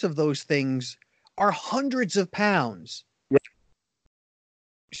tops of those things are hundreds of pounds. Yeah.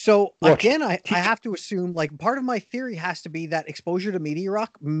 So Well, again, I have to assume like part of my theory has to be that exposure to meteor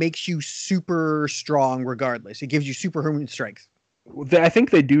rock makes you super strong regardless. It gives you superhuman strength. I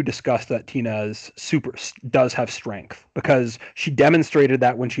think they do discuss that does have strength because she demonstrated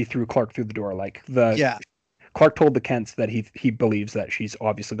that when she threw Clark through the door. Like Yeah. Clark told the Kents that he believes that she's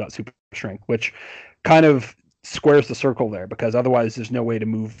obviously got super strength, which kind of squares the circle there because otherwise there's no way to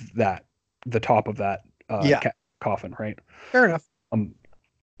move the top of that coffin, right? Fair enough.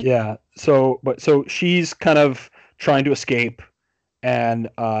 Yeah. So she's kind of trying to escape and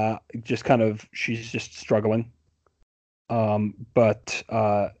she's just struggling. But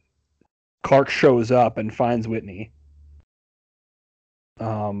Clark shows up and finds Whitney,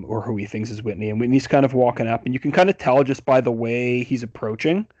 or who he thinks is Whitney, and Whitney's kind of walking up, and you can kind of tell just by the way he's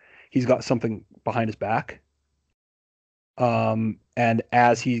approaching, he's got something behind his back. And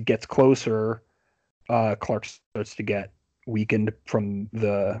as he gets closer, Clark starts to get weakened from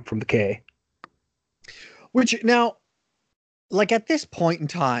the K. Which now, like at this point in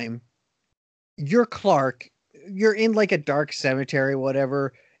time, you're Clark. You're in like a dark cemetery,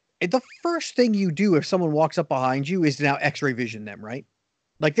 whatever. The first thing you do if someone walks up behind you is now X-ray vision them, right?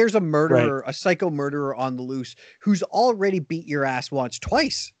 Like there's a murderer, Right. a psycho murderer on the loose who's already beat your ass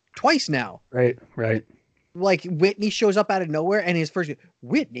twice now. Right. Like Whitney shows up out of nowhere and his first,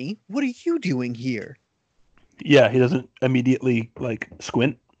 Whitney, what are you doing here? Yeah, he doesn't immediately like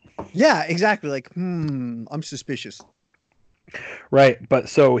squint. Yeah, exactly. Like, I'm suspicious. Right, but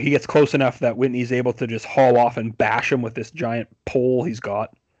so he gets close enough that Whitney's able to just haul off and bash him with this giant pole he's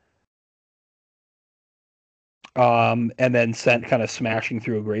got. And then sent kind of smashing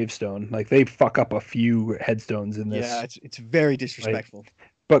through a gravestone. Like they fuck up a few headstones in this. Yeah, it's very disrespectful. Right?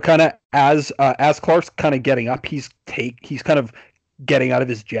 But kind of as Clark's kind of getting up, he's kind of getting out of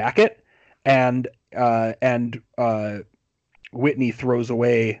his jacket, and Whitney throws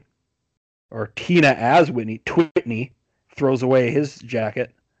away, or Tina as Whitney throws away his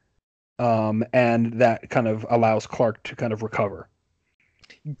jacket, and that kind of allows Clark to kind of recover.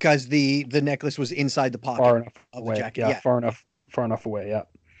 Because the necklace was inside the pocket far enough of away. the jacket. Yeah, far enough away. Yeah.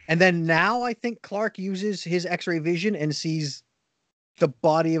 And then now I think Clark uses his X-ray vision and sees the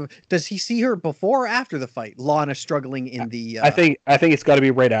body of. Does he see her before or after the fight? Lana struggling in the. I think it's got to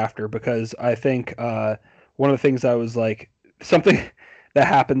be right after because I think one of the things I was like something that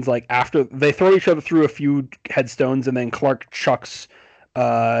happens like after they throw each other through a few headstones and then Clark chucks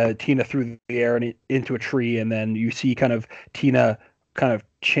Tina through the air and into a tree, and then you see kind of Tina kind of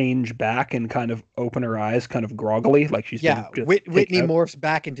change back and kind of open her eyes kind of groggily like she's Whitney morphs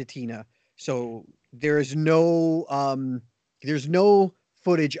back into Tina, so there's no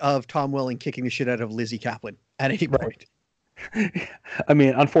footage of Tom Welling kicking the shit out of Lizzie Kaplan at any point. I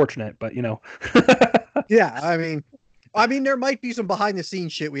mean, unfortunate, but you know. Yeah, I mean there might be some behind the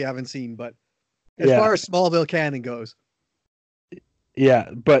scenes shit we haven't seen, but as far as Smallville canon goes.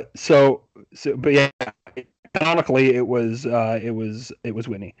 Yeah, but yeah, canonically it was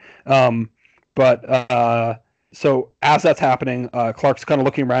Whitney. So as that's happening, Clark's kind of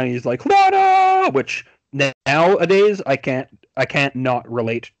looking around and he's like, Lana, which nowadays I can't not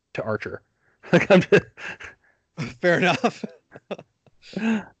relate to Archer. Like I'm just... Fair enough.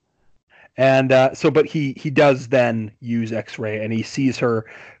 And but he does then use X-ray and he sees her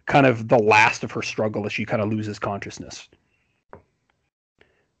kind of the last of her struggle as she kind of loses consciousness.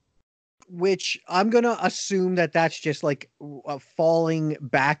 Which I'm going to assume that that's just like falling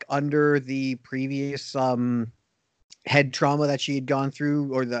back under the previous head trauma that she had gone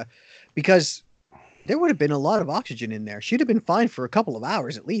through because there would have been a lot of oxygen in there. She'd have been fine for a couple of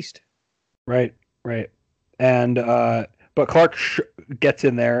hours at least. Right. And but Clark gets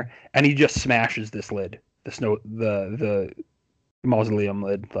in there and he just smashes this lid, the mausoleum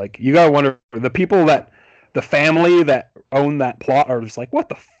lid. Like you got to wonder the family that own that plot are just like, what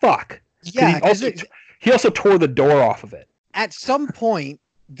the fuck? Yeah, he also tore the door off of it. At some point,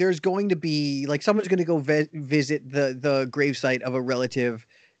 there's going to be like someone's going to go visit the gravesite of a relative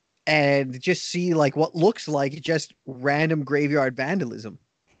and just see like what looks like just random graveyard vandalism.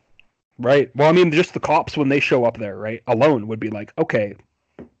 Right. Well, I mean, just the cops when they show up there, right, alone would be like, okay,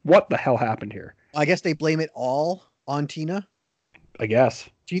 what the hell happened here? I guess they blame it all on Tina. I guess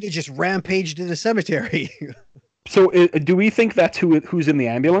Tina just rampaged in the cemetery. So do we think that's who's in the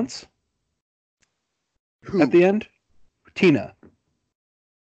ambulance at Who? the end? Tina.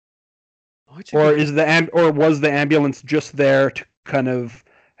 Oh, it's a Or good is question. or was the ambulance just there to kind of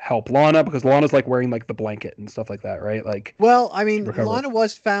help Lana, because Lana's like wearing like the blanket and stuff like that, right? Like Well, I to mean, recover. Lana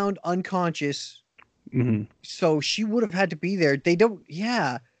was found unconscious, Hmm. so she would have had to be there. They don't.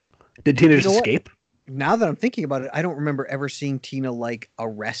 Yeah. Did Tina You just know what? escape? Now that I'm thinking about it, I don't remember ever seeing Tina like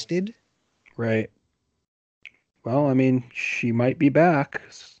arrested. Right. Well, I mean, she might be back.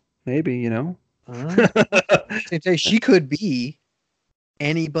 Maybe, you know. Uh, she could be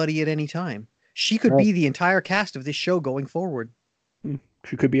anybody at any time. She could Right. be the entire cast of this show going forward. Hmm.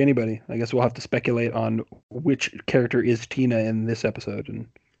 She could be anybody. I guess we'll have to speculate on which character is Tina in this episode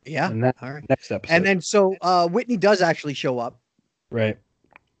Yeah. and that All right. next And episode. then so Whitney does actually show up Right.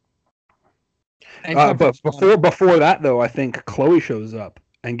 and But comforts Lana. before that though, I think Chloe shows up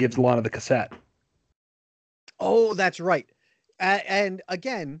and gives Lana the cassette. Oh, that's right. And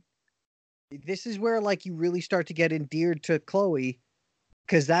again, this is where like you really start to get endeared to Chloe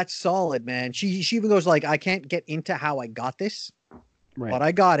because that's solid, man. She even goes like, I can't get into how I got this, Right. but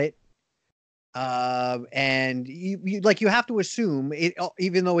I got it. And you have to assume it,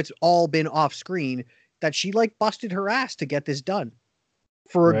 even though it's all been off screen, that she like busted her ass to get this done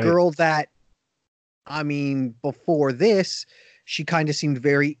for a Right. girl that, I mean, before this, she kind of seemed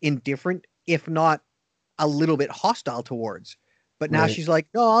very indifferent, if not a little bit hostile towards. But now Right. she's like,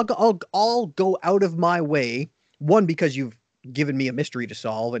 no, I'll go out of my way. One, because you've given me a mystery to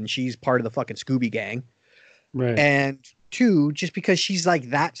solve, and she's part of the fucking Scooby Gang, Right. and two, just because she's like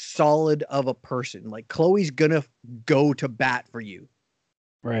that solid of a person. Like Chloe's gonna go to bat for you.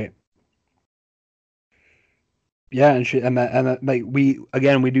 Right. Yeah, and that, like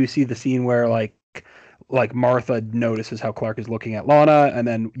we do see the scene where like Martha notices how Clark is looking at Lana, and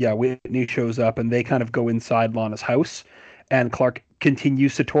then yeah, Whitney shows up, and they kind of go inside Lana's house, and Clark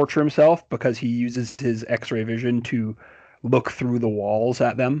continues to torture himself because he uses his X-ray vision to look through the walls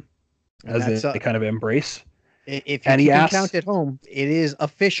at them And as that's they kind of embrace. if you're And he keeping count asks at home, it is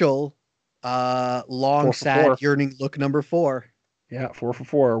official. Long, 4 for 4. sad, yearning look number 4. Yeah, 4 for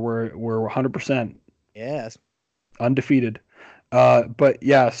 4. We're 100% Yes. undefeated. But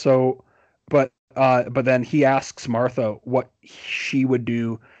yeah, but then he asks Martha what she would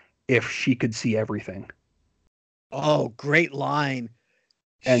do if she could see everything. Oh, great line.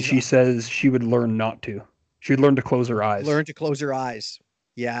 And She's she says she would learn not to. She'd learn to close her eyes. learn to close her eyes.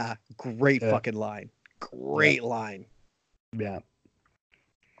 Yeah, great Yeah, fucking line. yeah, Great line. yeah.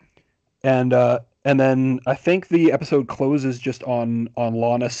 And then I think the episode closes just on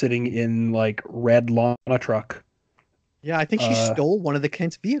Lana sitting in like red Lana truck. Yeah, I think she Uh, stole one of the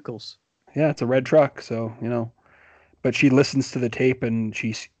Kent's vehicles. yeah, it's a red truck, so you know. But she listens to the tape and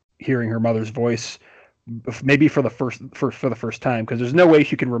she's hearing her mother's voice, maybe for the first time, because there's no way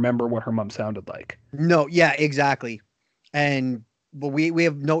she can remember what her mom sounded like. No, yeah, exactly. And but we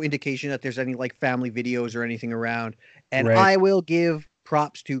have no indication that there's any like family videos or anything around. And Right, I will give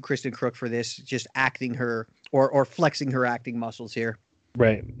props to Kristen Crook for this, just acting her or flexing her acting muscles here.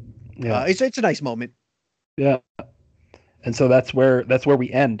 right, yeah, It's a nice moment. yeah. And so that's where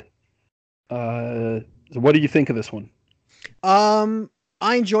we end. So what do you think of this one? Um,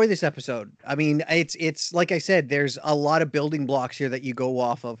 I enjoy this episode. I mean, it's like I said, there's a lot of building blocks here that you go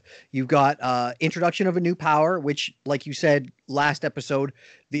off of. You've got introduction of a new power, which, like you said last episode,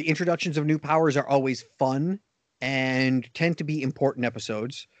 the introductions of new powers are always fun and tend to be important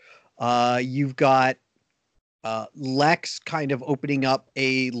episodes. You've got Lex kind of opening up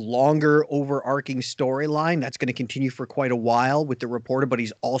a longer overarching storyline that's going to continue for quite a while with the reporter, but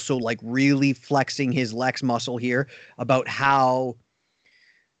he's also like really flexing his Lex muscle here about how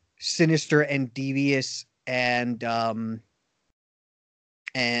sinister and devious and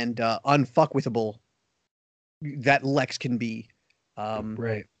unfuckwithable that Lex can be. Um,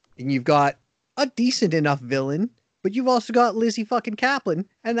 Right, and you've got a decent enough villain, but you've also got Lizzie fucking Kaplan,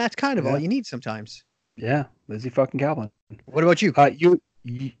 and that's kind of all yeah, you need sometimes. yeah. Lizzie fucking Kaplan. What about you?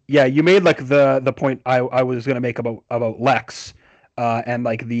 Yeah, you made like the point I was gonna make about Lex, and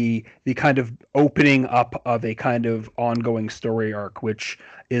like the kind of opening up of a kind of ongoing story arc, which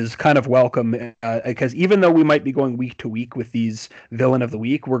is kind of welcome, because even though we might be going week to week with these villain of the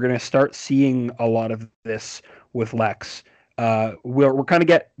week, we're gonna start seeing a lot of this with Lex. We're kind of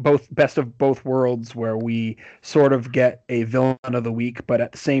get both best of both worlds, where we sort of get a villain of the week, but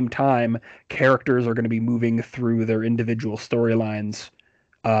at the same time, characters are going to be moving through their individual storylines.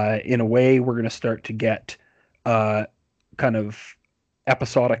 In a way, we're going to start to get uh, kind of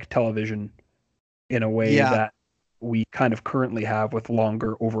episodic television in a way Yeah, that we kind of currently have with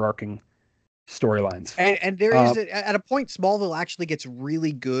longer overarching. storylines. And there is at a point, Smallville actually gets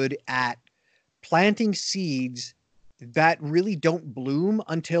really good at planting seeds that really don't bloom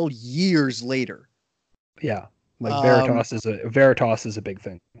until years later. Yeah, like Um, Veritas is a big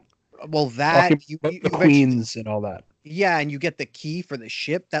thing. well, that Talking about the eventually, Queens and all that. yeah, and you get the key for the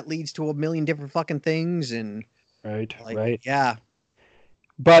ship that leads to a million different fucking things, and Right, like, right. yeah,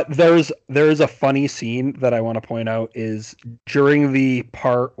 But there's a funny scene that I want to point out is during the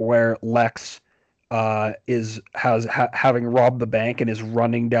part where Lex having robbed the bank and is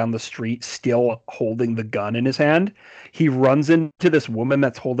running down the street still holding the gun in his hand. He runs into this woman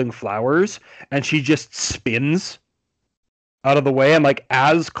that's holding flowers and she just spins out of the way, and like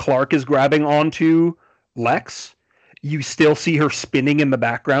as Clark is grabbing onto Lex, you still see her spinning in the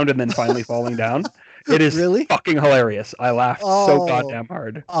background and then finally falling down. It is really. fucking hilarious. I laughed so Oh, goddamn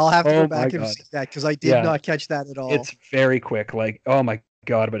hard. I'll have to go Oh my back and god. see that because I did Yeah, not catch that at all. it's very quick. Like, oh my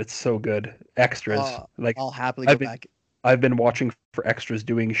god, but it's so good. Extras. Like I'll happily I've go been back. I've been watching for extras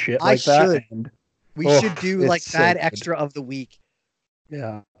doing shit I like that, should. and We oh, should do it's like so bad good. extra of the week.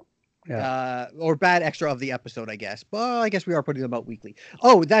 Yeah. Yeah. Or bad extra of the episode, I guess. Well, I guess we are putting them out weekly.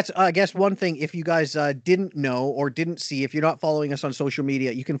 Oh, that's I guess one thing. If you guys didn't know or didn't see, if you're not following us on social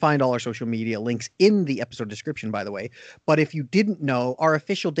media, you can find all our social media links in the episode description, by the way. But if you didn't know, our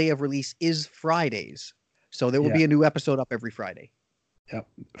official day of release is Fridays, so there will Yeah. be a new episode up every Friday. Yep.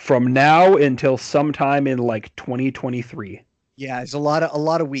 From now until sometime in like 2023. Yeah, it's a lot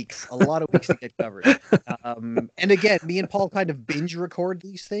of weeks, to get covered. And again, me and Paul kind of binge record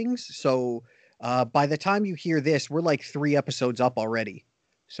these things, so by the time you hear this, we're like 3 episodes up already.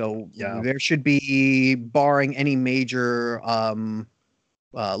 So Yeah. there should be, barring any major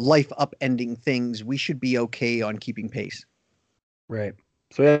life upending things, we should be okay on keeping pace. Right.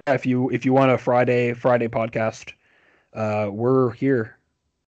 So yeah, if you want a Friday podcast, we're here.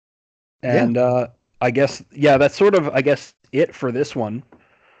 And I guess that's sort of it for this one.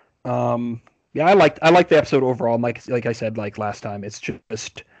 Yeah, I like the episode overall. Like I said, like last time, it's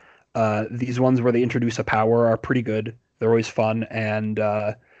just these ones where they introduce a power are pretty good. They're always fun, and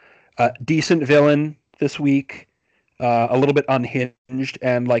decent villain this week. A little bit unhinged,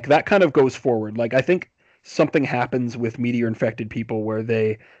 and like that kind of goes forward. Like I think something happens with meteor infected people where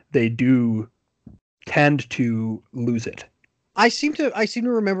they do tend to lose it. I seem to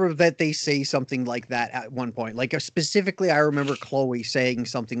remember that they say something like that at one point. Like specifically, I remember Chloe saying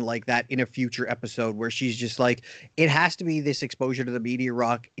something like that in a future episode where she's just like, "It has to be this exposure to the meteor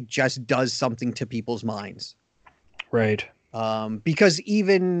rock. It just does something to people's minds." Right. Because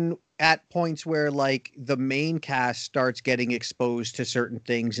even at points where like the main cast starts getting exposed to certain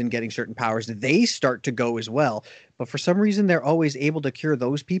things and getting certain powers, they start to go as well. But for some reason, they're always able to cure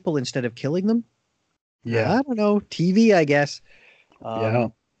those people instead of killing them. Yeah. I don't know. TV, I guess. Yeah.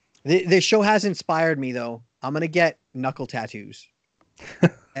 The show has inspired me though. I'm gonna get knuckle tattoos,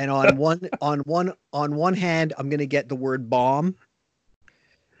 and on one hand, I'm gonna get the word bomb,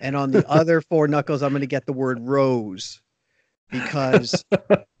 and on the other 4 knuckles, I'm gonna get the word rose, because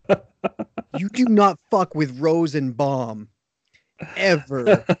you do not fuck with Rose and Bomb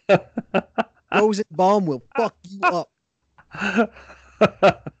ever. Rose and Bomb will fuck you up.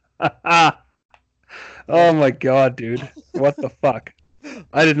 Oh my god, dude. What the fuck?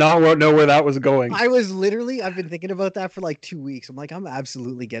 I did not know where that was going. I've been thinking about that for like 2 weeks. I'm like, I'm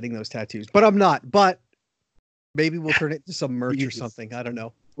absolutely getting those tattoos, but I'm not. But maybe we'll turn it into some merch or something. I don't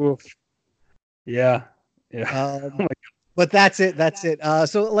know. Oof. Yeah. Yeah. But that's it.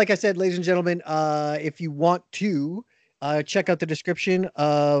 So like I said, ladies and gentlemen, if you want to check out the description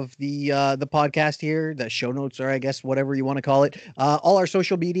of the podcast here, the show notes, or I guess whatever you want to call it, all our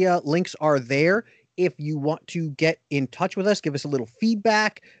social media links are there. If you want to get in touch with us, give us a little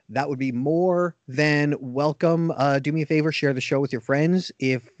feedback, that would be more than welcome. Do me a favor, share the show with your friends.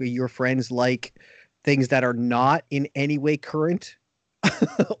 If your friends like things that are not in any way current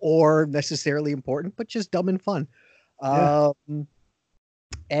or necessarily important, but just dumb and fun. Yeah.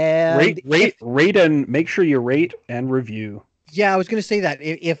 And rate and make sure you rate and review. Yeah, I was going to say that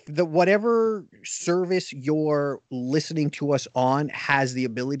if the whatever service you're listening to us on has the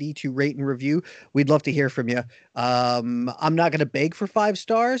ability to rate and review, we'd love to hear from you. I'm not going to beg for 5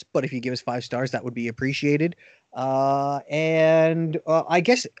 stars, but if you give us 5 stars, that would be appreciated. And I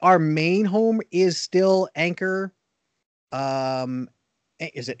guess our main home is still Anchor.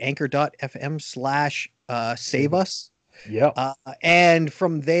 Is it anchor.fm/save us? Yeah. And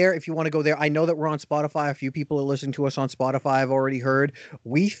from there, if you want to go there, I know that we're on Spotify. A few people are listening to us on Spotify. I've already heard.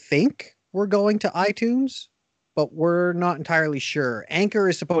 We think we're going to iTunes. but we're not entirely sure. Anchor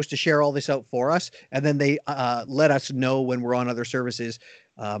is supposed to share all this out for us, and then they let us know when we're on other services.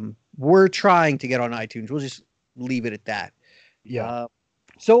 We're trying to get on iTunes. We'll just leave it at that. Yeah.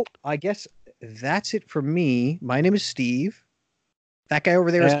 So I guess that's it for me. My name is Steve. That guy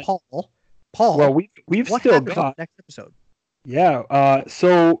over there is And, Paul. Paul, well, we've what still happens on got the next episode? yeah.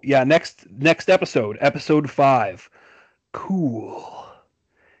 Next episode, episode 5. Cool.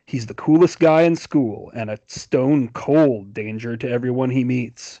 He's the coolest guy in school and a stone cold danger to everyone he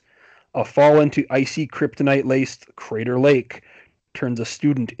meets. A fall into icy kryptonite-laced Crater Lake turns a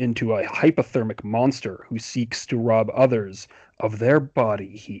student into a hypothermic monster who seeks to rob others of their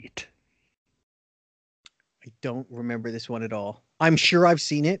body heat. I don't remember this one at all. I'm sure I've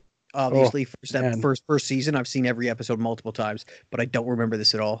seen it. Oh, Obviously, man. first season, I've seen every episode multiple times, but I don't remember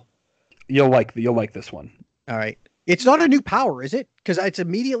this at all. You'll like this one. All right. It's not a new power, is it? Because it's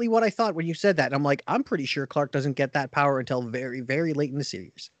immediately what I thought when you said that. And I'm like, I'm pretty sure Clark doesn't get that power until very, very late in the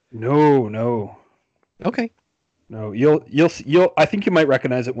series. No. Okay. No, I think you might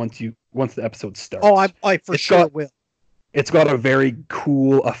recognize it once the episode starts. Oh, I for sure will. It's got a very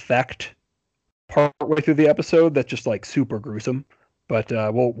cool effect partway through the episode that's just like super gruesome. But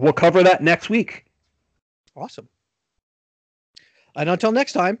we'll cover that next week. Awesome. And until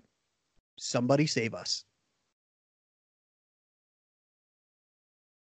next time, somebody save us.